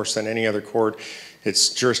backlog worse than any other court. Its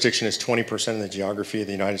jurisdiction is 20% of the geography of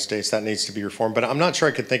the United States. That needs to be reformed, but I'm not sure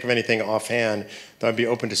I could think of anything offhand that I'd be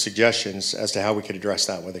open to suggestions as to how we could address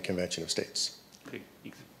that with the Convention of States.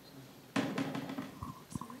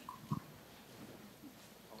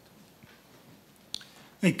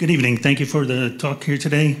 Hey, good evening. Thank you for the talk here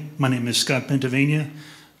today. My name is Scott Pentavania.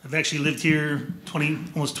 I've actually lived here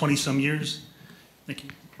almost 20 some years. Thank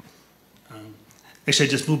you. Actually, I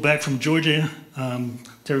just moved back from Georgia. To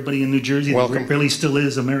everybody in New Jersey, welcome. There really still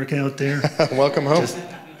is America out there. Welcome home. Just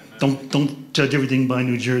don't judge everything by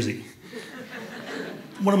New Jersey.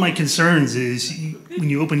 One of my concerns is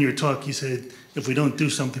when you open your talk, you said if we don't do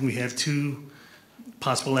something, we have two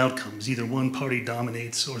possible outcomes. Either one party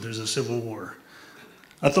dominates or there's a civil war.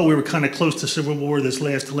 I thought we were kind of close to civil war this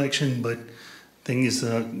last election, but things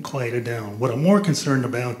quieted down. What I'm more concerned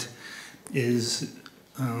about is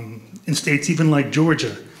in states even like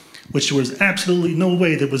Georgia, which there was absolutely no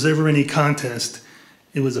way there was ever any contest.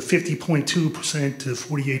 It was a 50.2% to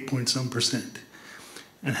 48-point-some%.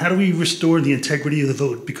 And how do we restore the integrity of the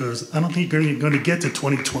vote? Because I don't think you're going to get to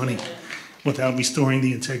 2020 without restoring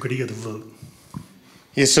the integrity of the vote.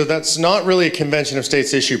 Yeah, so that's not really a convention of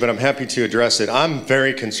states issue, but I'm happy to address it. I'm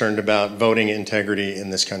very concerned about voting integrity in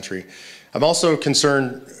this country. I'm also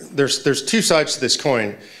concerned, there's two sides to this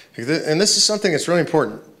coin, and this is something that's really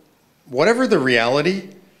important. Whatever the reality,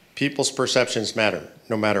 people's perceptions matter,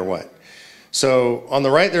 no matter what. So on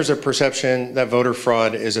the right, there's a perception that voter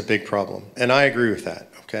fraud is a big problem, and I agree with that,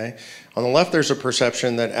 okay? On the left, there's a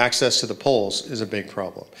perception that access to the polls is a big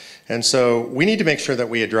problem. And so we need to make sure that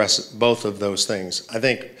we address both of those things. I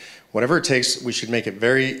think whatever it takes, we should make it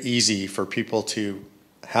very easy for people to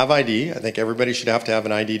have ID. I think everybody should have to have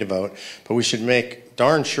an ID to vote, but we should make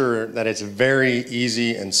darn sure that it's very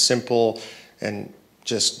easy and simple and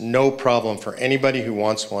just no problem for anybody who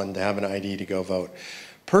wants one to have an ID to go vote.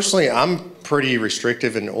 Personally, I'm pretty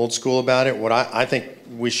restrictive and old school about it. I think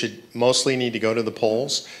we should mostly need to go to the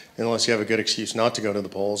polls unless you have a good excuse not to go to the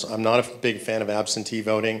polls. I'm not a big fan of absentee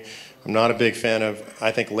voting. I'm not a big fan of,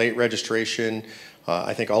 I think, late registration.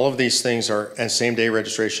 I think all of these things and same-day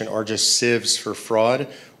registration are just sieves for fraud,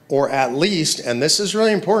 or at least, and this is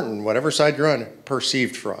really important, whatever side you're on,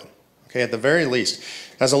 perceived fraud. Okay, at the very least.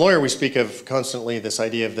 As a lawyer, we speak of constantly this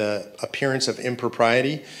idea of the appearance of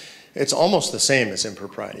impropriety. It's almost the same as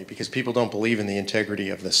impropriety because people don't believe in the integrity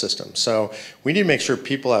of the system. So we need to make sure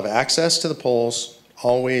people have access to the polls,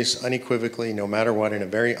 always, unequivocally, no matter what, in a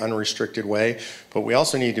very unrestricted way. But we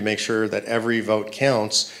also need to make sure that every vote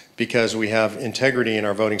counts because we have integrity in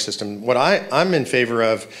our voting system. I'm in favor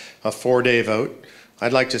of a 4-day vote.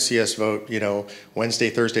 I'd like to see us vote, Wednesday,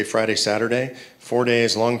 Thursday, Friday, Saturday, 4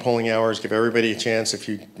 days, long polling hours, give everybody a chance if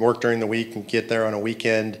you work during the week and get there on a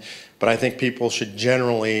weekend. But I think people should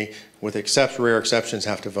generally, with rare exceptions,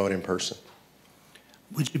 have to vote in person.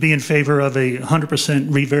 Would you be in favor of a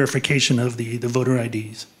 100% re-verification of the voter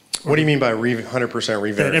IDs? What do you mean by 100%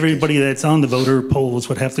 re-verification? That everybody that's on the voter polls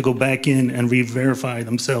would have to go back in and re-verify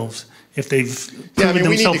themselves. If they've proven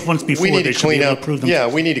themselves once before, they should be able to prove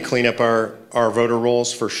themselves. Yeah, we need to clean up our voter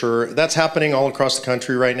rolls for sure. That's happening all across the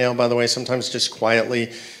country right now, by the way, sometimes just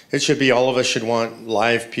quietly. It should be all of us should want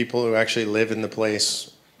live people who actually live in the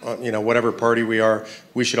place, whatever party we are,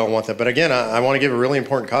 we should all want that. But again, I want to give a really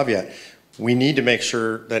important caveat. We need to make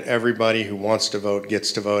sure that everybody who wants to vote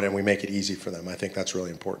gets to vote and we make it easy for them. I think that's really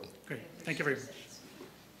important. Great. Thank you very much.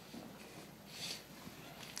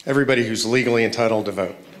 Everybody who's legally entitled to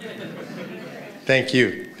vote. Thank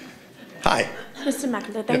you. Hi. Mr.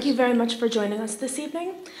 Meckler, thank you very much for joining us this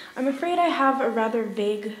evening. I'm afraid I have a rather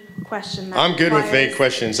vague question. I'm good with vague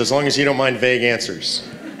questions, as long as you don't mind vague answers.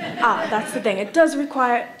 That's the thing. It does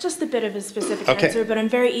require just a bit of a specific answer, but I'm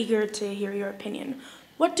very eager to hear your opinion.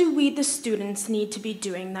 What do we, the students, need to be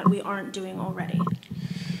doing that we aren't doing already?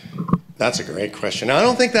 That's a great question. I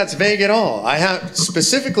don't think that's vague at all.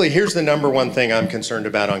 Specifically, here's the number one thing I'm concerned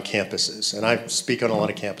about on campuses, and I speak on a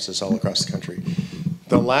lot of campuses all across the country.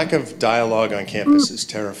 The lack of dialogue on campus is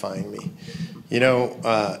terrifying me.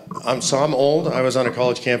 I'm old. I was on a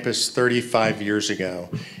college campus 35 years ago,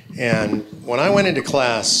 and when I went into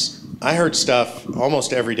class, I heard stuff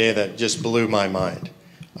almost every day that just blew my mind.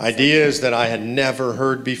 Ideas that I had never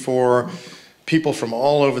heard before. People from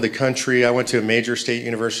all over the country. I went to a major state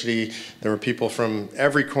university. There were people from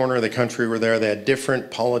every corner of the country were there. They had different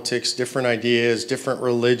politics, different ideas, different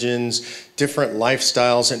religions, different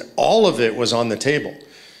lifestyles, and all of it was on the table.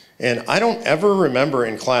 And I don't ever remember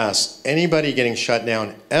in class anybody getting shut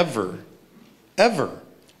down ever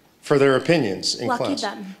for their opinions in class. Lucky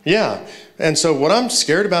them. Yeah. And so what I'm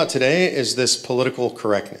scared about today is this political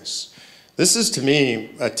correctness. This is, to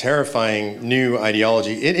me, a terrifying new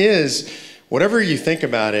ideology. It is, whatever you think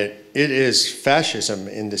about it, it is fascism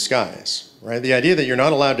in disguise, right? The idea that you're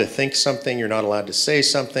not allowed to think something, you're not allowed to say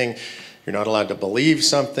something, you're not allowed to believe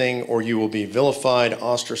something, or you will be vilified,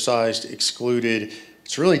 ostracized, excluded.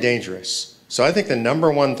 It's really dangerous. So I think the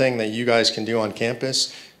number one thing that you guys can do on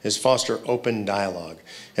campus is foster open dialogue.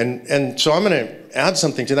 And so I'm going to add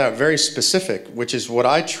something to that very specific, which is what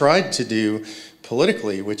I tried to do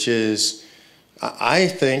politically, which is I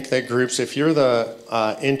think that groups, if you're the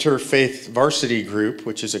interfaith varsity group,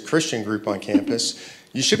 which is a Christian group on campus,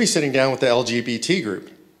 you should be sitting down with the LGBT group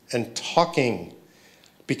and talking,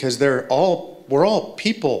 because we're all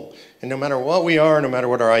people. And no matter what we are, no matter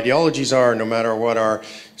what our ideologies are, no matter what our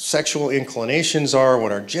sexual inclinations are,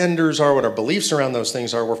 what our genders are, what our beliefs around those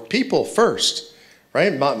things are, we're people first,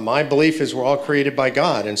 right? My belief is we're all created by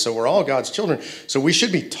God, and so we're all God's children. So we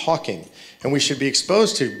should be talking, and we should be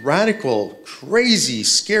exposed to radical, crazy,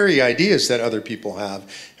 scary ideas that other people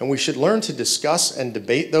have, and we should learn to discuss and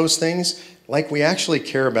debate those things like we actually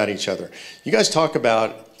care about each other. You guys talk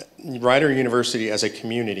about Rider University as a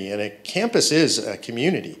community, and a campus is a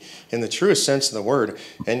community in the truest sense of the word.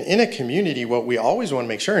 And in a community, what we always want to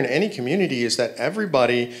make sure in any community is that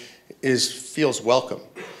everybody feels welcome.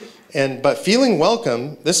 But feeling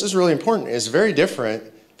welcome, this is really important, is very different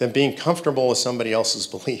than being comfortable with somebody else's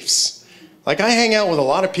beliefs. Like, I hang out with a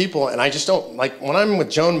lot of people, and I just don't, like, when I'm with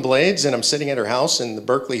Joan Blades and I'm sitting at her house in the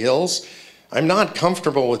Berkeley Hills, I'm not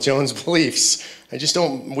comfortable with Joan's beliefs. I just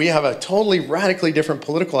don't, we have a totally radically different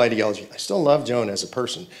political ideology. I still love Joan as a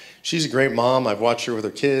person. She's a great mom. I've watched her with her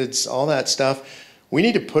kids, all that stuff. We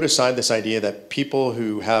need to put aside this idea that people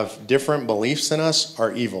who have different beliefs than us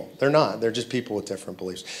are evil. They're not. They're just people with different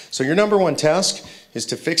beliefs. So your number one task is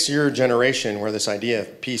to fix your generation where this idea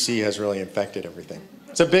of PC has really infected everything.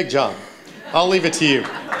 It's a big job. I'll leave it to you.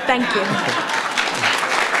 Thank you.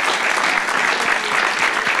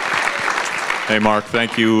 Hey, Mark,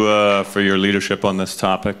 thank you for your leadership on this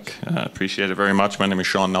topic. Appreciate it very much. My name is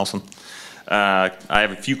Sean Nelson. I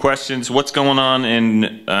have a few questions. What's going on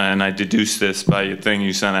in, and I deduced this by your thing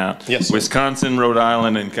you sent out, yes, Wisconsin, Rhode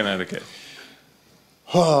Island, and Connecticut?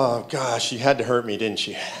 Oh, gosh, you had to hurt me, didn't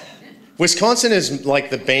you? Wisconsin is like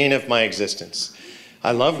the bane of my existence.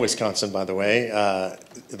 I love Wisconsin, by the way,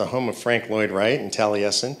 the home of Frank Lloyd Wright and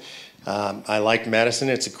Taliesin. I like Madison.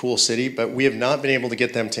 It's a cool city, but we have not been able to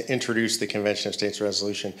get them to introduce the Convention of States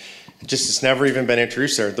resolution. It's never even been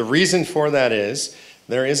introduced there. The reason for that is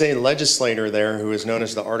there is a legislator there who is known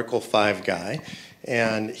as the Article 5 guy,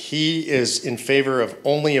 and he is in favor of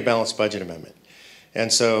only a balanced budget amendment.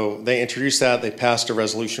 And so they introduced that, they passed a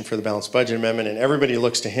resolution for the balanced budget amendment, and everybody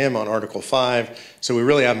looks to him on Article 5, so we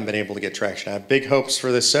really haven't been able to get traction. I have big hopes for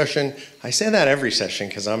this session. I say that every session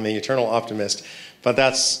because I'm the eternal optimist, but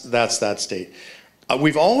that's that state.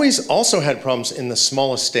 We've always also had problems in the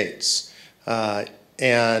smallest states,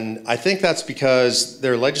 and I think that's because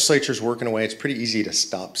their legislatures work in a way it's pretty easy to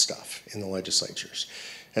stop stuff in the legislatures.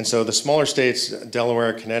 And so the smaller states,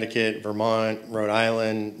 Delaware, Connecticut, Vermont, Rhode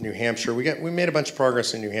Island, New Hampshire, we made a bunch of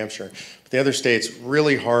progress in New Hampshire. But the other states,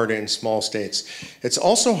 really hard in small states. It's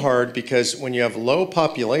also hard because when you have low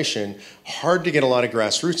population, hard to get a lot of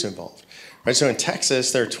grassroots involved. Right, so in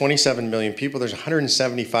Texas, there are 27 million people. There's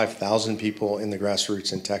 175,000 people in the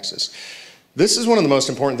grassroots in Texas. This is one of the most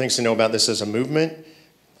important things to know about this as a movement.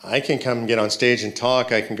 I can come and get on stage and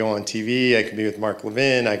talk. I can go on TV. I can be with Mark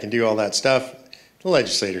Levin. I can do all that stuff. The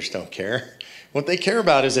legislators don't care. What they care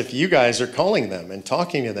about is if you guys are calling them and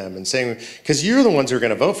talking to them and saying, because you're the ones who are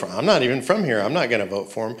going to vote for them. I'm not even from here. I'm not going to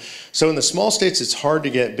vote for them. So in the small states, it's hard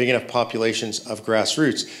to get big enough populations of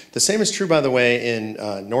grassroots. The same is true, by the way, in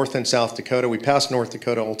North and South Dakota. We passed North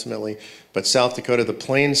Dakota ultimately, but South Dakota, the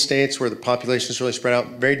plain states where the population is really spread out,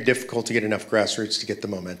 very difficult to get enough grassroots to get the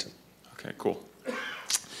momentum. Okay, cool.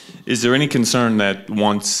 Is there any concern that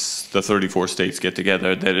once the 34 states get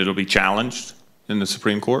together that it'll be challenged in the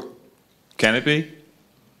Supreme Court? Can it be?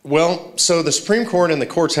 Well, so the Supreme Court and the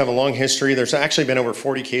courts have a long history. There's actually been over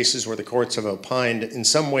 40 cases where the courts have opined in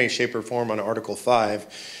some way, shape, or form on Article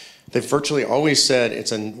 5. They've virtually always said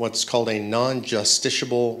it's what's called a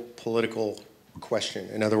non-justiciable political question.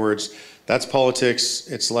 In other words, that's politics.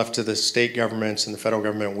 It's left to the state governments and the federal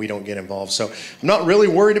government. We don't get involved. So I'm not really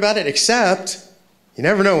worried about it, except you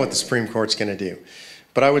never know what the Supreme Court's going to do.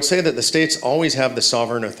 But I would say that the states always have the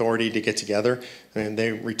sovereign authority to get together. I mean,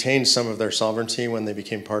 they retained some of their sovereignty when they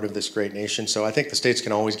became part of this great nation. So I think the states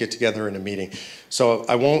can always get together in a meeting. So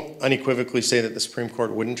I won't unequivocally say that the Supreme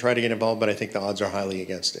Court wouldn't try to get involved, but I think the odds are highly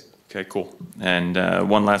against it. Okay, cool. And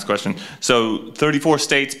one last question. So 34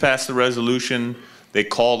 states passed the resolution. They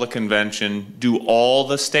call the convention. Do all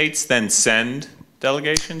the states then send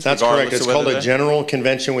delegations? That's correct. It's called a general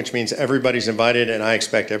convention, which means everybody's invited, and I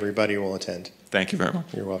expect everybody will attend. Thank you very much.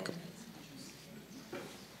 You're welcome.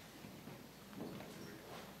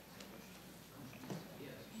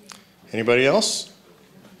 Anybody else?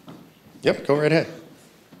 Yep, go right ahead.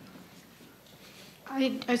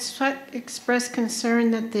 I express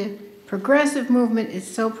concern that the progressive movement is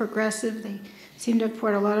so progressive. They seem to have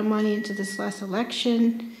poured a lot of money into this last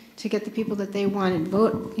election to get the people that they wanted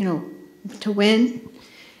vote, to win.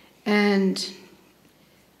 And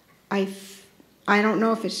I don't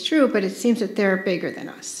know if it's true, but it seems that they're bigger than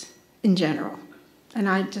us in general. And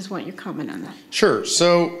I just want your comment on that. Sure.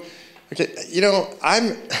 So, okay,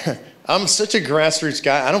 I'm such a grassroots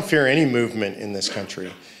guy. I don't fear any movement in this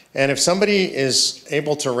country. And if somebody is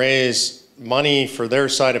able to raise money for their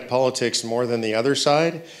side of politics more than the other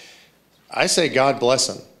side, I say God bless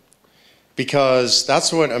them. Because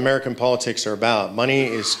that's what American politics are about. Money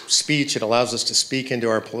is speech. It allows us to speak into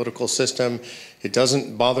our political system. It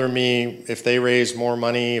doesn't bother me if they raise more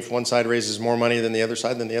money. If one side raises more money than the other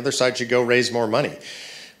side, then the other side should go raise more money.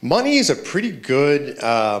 Money is a pretty good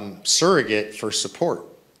surrogate for support.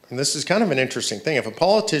 And this is kind of an interesting thing. If a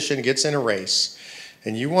politician gets in a race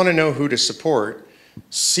and you want to know who to support,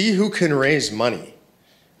 see who can raise money.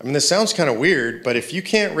 I mean, this sounds kind of weird, but if you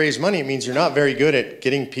can't raise money, it means you're not very good at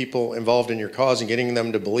getting people involved in your cause and getting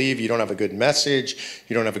them to believe. You don't have a good message,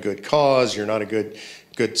 you don't have a good cause, you're not a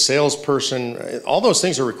good salesperson. All those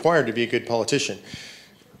things are required to be a good politician.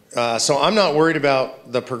 So I'm not worried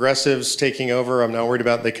about the progressives taking over. I'm not worried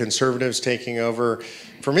about the conservatives taking over.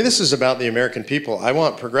 For me, this is about the American people. I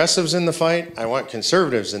want progressives in the fight. I want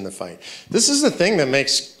conservatives in the fight. This is the thing that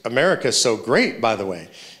makes America so great, by the way.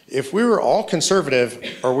 If we were all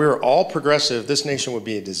conservative or we were all progressive, this nation would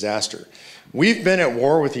be a disaster. We've been at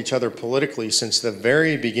war with each other politically since the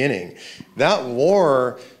very beginning. That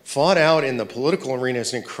war fought out in the political arena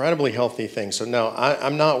is an incredibly healthy thing. So no,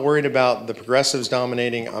 I'm not worried about the progressives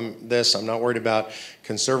dominating this. I'm not worried about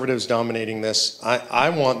conservatives dominating this. I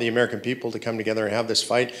want the American people to come together and have this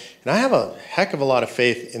fight. And I have a heck of a lot of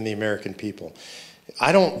faith in the American people.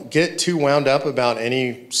 I don't get too wound up about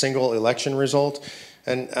any single election result.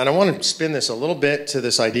 And I want to spin this a little bit to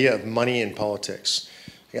this idea of money in politics.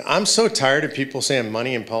 I'm so tired of people saying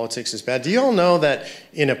money in politics is bad. Do you all know that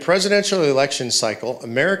in a presidential election cycle,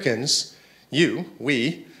 Americans,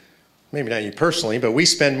 we, maybe not you personally, but we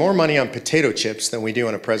spend more money on potato chips than we do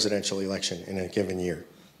on a presidential election in a given year?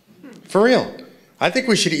 For real. I think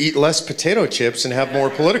we should eat less potato chips and have more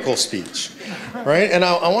political speech, right? And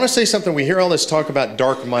I want to say something. We hear all this talk about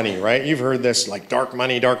dark money, right? You've heard this, like dark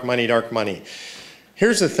money, dark money, dark money.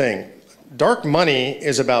 Here's the thing. Dark money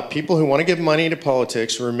is about people who want to give money to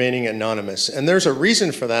politics remaining anonymous. And there's a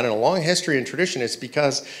reason for that in a long history and tradition. It's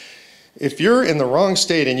because if you're in the wrong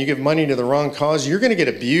state and you give money to the wrong cause, you're going to get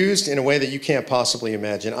abused in a way that you can't possibly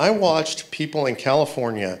imagine. I watched people in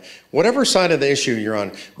California, whatever side of the issue you're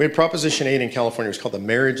on. We had Proposition 8 in California. It was called the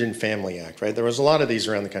Marriage and Family Act, right? There was a lot of these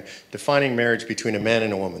around the country, defining marriage between a man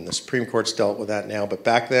and a woman. The Supreme Court's dealt with that now, but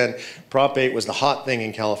back then, Prop 8 was the hot thing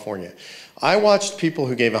in California. I watched people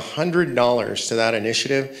who gave $100 to that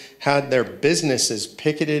initiative had their businesses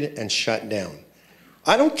picketed and shut down.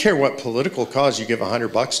 I don't care what political cause you give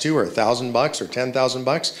 $100 to, or $1,000 or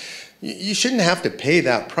 $10,000. You shouldn't have to pay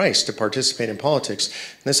that price to participate in politics.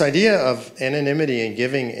 And this idea of anonymity and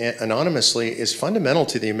giving anonymously is fundamental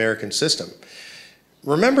to the American system.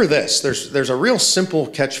 Remember this, there's a real simple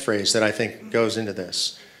catchphrase that I think goes into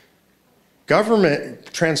this.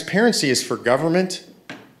 Transparency is for government,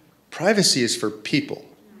 privacy is for people.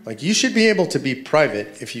 Like, you should be able to be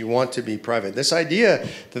private if you want to be private. This idea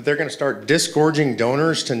that they're going to start disgorging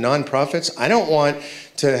donors to nonprofits, I don't want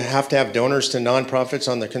to have donors to nonprofits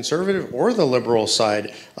on the conservative or the liberal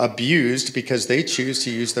side abused because they choose to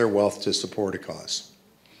use their wealth to support a cause.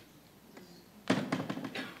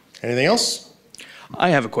 Anything else? I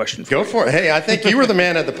have a question for you. Go for it. Hey, I think you were the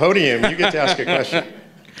man at the podium. You get to ask a question.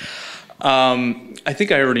 I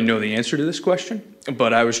think I already know the answer to this question,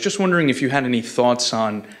 but I was just wondering if you had any thoughts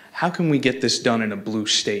on how can we get this done in a blue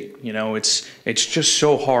state? You know, it's just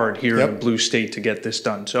so hard here in a blue state to get this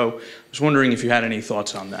done. So I was wondering if you had any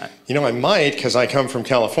thoughts on that. You know, I might, because I come from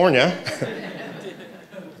California.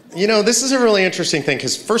 You know, this is a really interesting thing,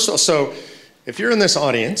 because first of all, so if you're in this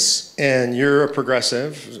audience and you're a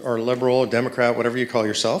progressive or liberal, Democrat, whatever you call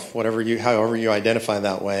yourself, however you identify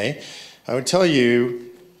that way, I would tell you,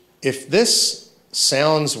 if this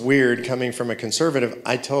sounds weird coming from a conservative,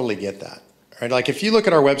 I totally get that. Right? Like, if you look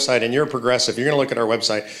at our website and you're a progressive, you're going to look at our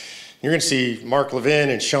website, you're going to see Mark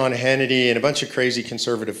Levin and Sean Hannity and a bunch of crazy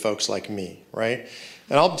conservative folks like me, right?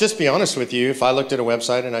 And I'll just be honest with you, if I looked at a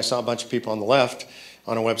website and I saw a bunch of people on the left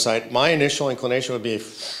on a website, my initial inclination would be,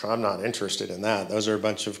 I'm not interested in that. Those are a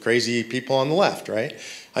bunch of crazy people on the left, right?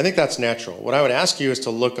 I think that's natural. What I would ask you is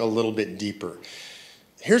to look a little bit deeper.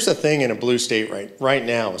 Here's the thing in a blue state right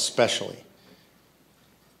now, especially.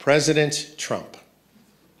 President Trump,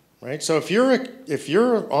 right? So if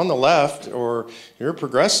you're on the left or you're a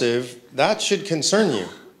progressive, that should concern you.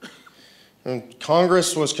 And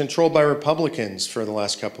Congress was controlled by Republicans for the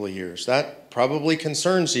last couple of years. That probably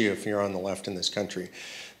concerns you if you're on the left in this country.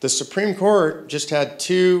 The Supreme Court just had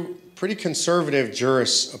 2 pretty conservative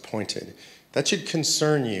jurists appointed. That should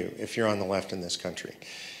concern you if you're on the left in this country.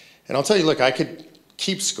 And I'll tell you, look, I could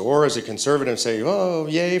keep score as a conservative and say, oh,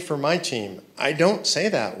 yay for my team. I don't say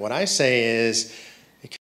that. What I say is,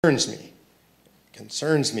 it concerns me. It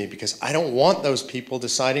concerns me because I don't want those people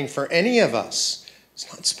deciding for any of us.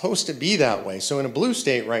 It's not supposed to be that way. So in a blue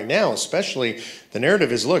state right now, especially, the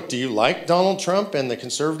narrative is, look, do you like Donald Trump and the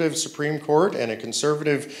conservative Supreme Court and a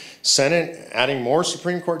conservative Senate adding more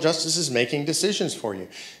Supreme Court justices making decisions for you?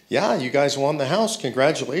 Yeah, you guys won the House.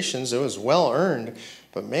 Congratulations. It was well earned.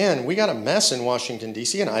 But man, we got a mess in Washington,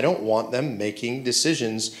 D.C., and I don't want them making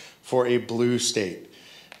decisions for a blue state.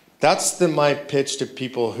 That's my pitch to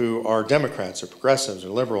people who are Democrats or progressives or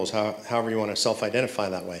liberals, however you want to self-identify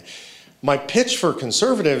that way. My pitch for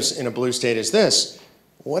conservatives in a blue state is this: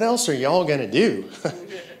 what else are y'all going to do?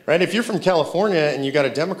 Right? If you're from California and you got a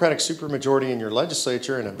Democratic supermajority in your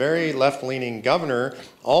legislature and a very left-leaning governor,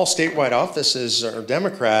 all statewide offices are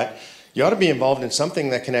Democrat, you ought to be involved in something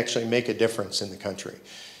that can actually make a difference in the country.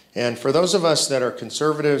 And for those of us that are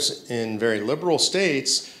conservatives in very liberal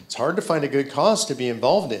states, it's hard to find a good cause to be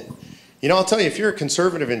involved in. You know, I'll tell you, if you're a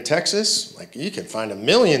conservative in Texas, like, you can find a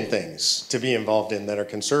million things to be involved in that are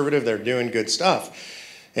conservative, they're doing good stuff.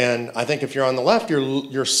 And I think if you're on the left,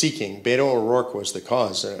 you're seeking. Beto O'Rourke was the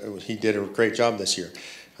cause. He did a great job this year.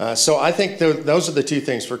 So I think those are the two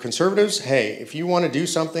things. For conservatives, hey, if you want to do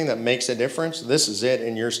something that makes a difference, this is it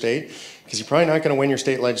in your state, because you're probably not going to win your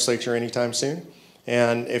state legislature anytime soon.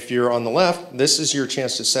 And if you're on the left, this is your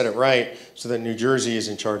chance to set it right so that New Jersey is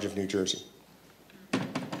in charge of New Jersey. You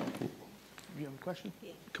have a question?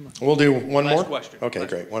 Yeah. Come on. We'll do one Last more? question. Okay,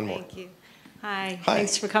 great. One more. Thank you. Hi. Hi.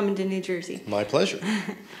 Thanks for coming to New Jersey. My pleasure.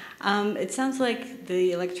 It sounds like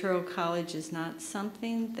the Electoral College is not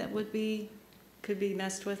something that could be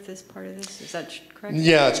messed with as part of this. Is that correct?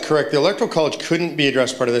 Yeah, it's correct. The Electoral College couldn't be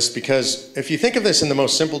addressed part of this because if you think of this in the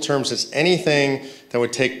most simple terms, it's anything that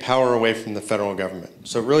would take power away from the federal government.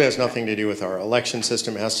 So it really has nothing to do with our election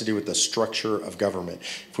system. It has to do with the structure of government.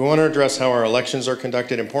 If we want to address how our elections are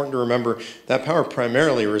conducted, important to remember that power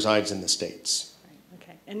primarily resides in the states.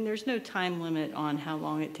 Okay. And there's no time limit on how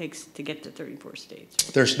long it takes to get to 34 states?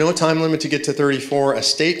 There's no time limit to get to 34. A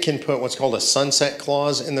state can put what's called a sunset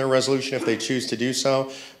clause in their resolution if they choose to do so.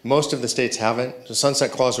 Most of the states haven't. The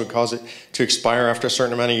sunset clause would cause it to expire after a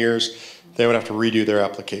certain amount of years. They would have to redo their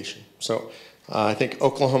application. So I think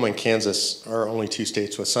Oklahoma and Kansas are only two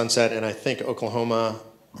states with sunset, and I think Oklahoma,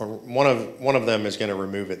 or one of them, is going to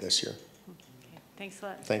remove it this year. Okay. Thanks a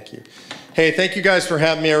lot. Thank you. Hey, thank you guys for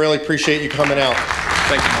having me. I really appreciate you coming out.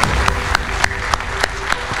 Thank you.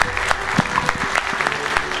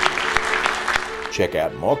 Check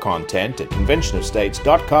out more content at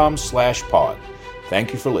conventionofstates.com/pod.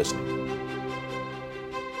 Thank you for listening.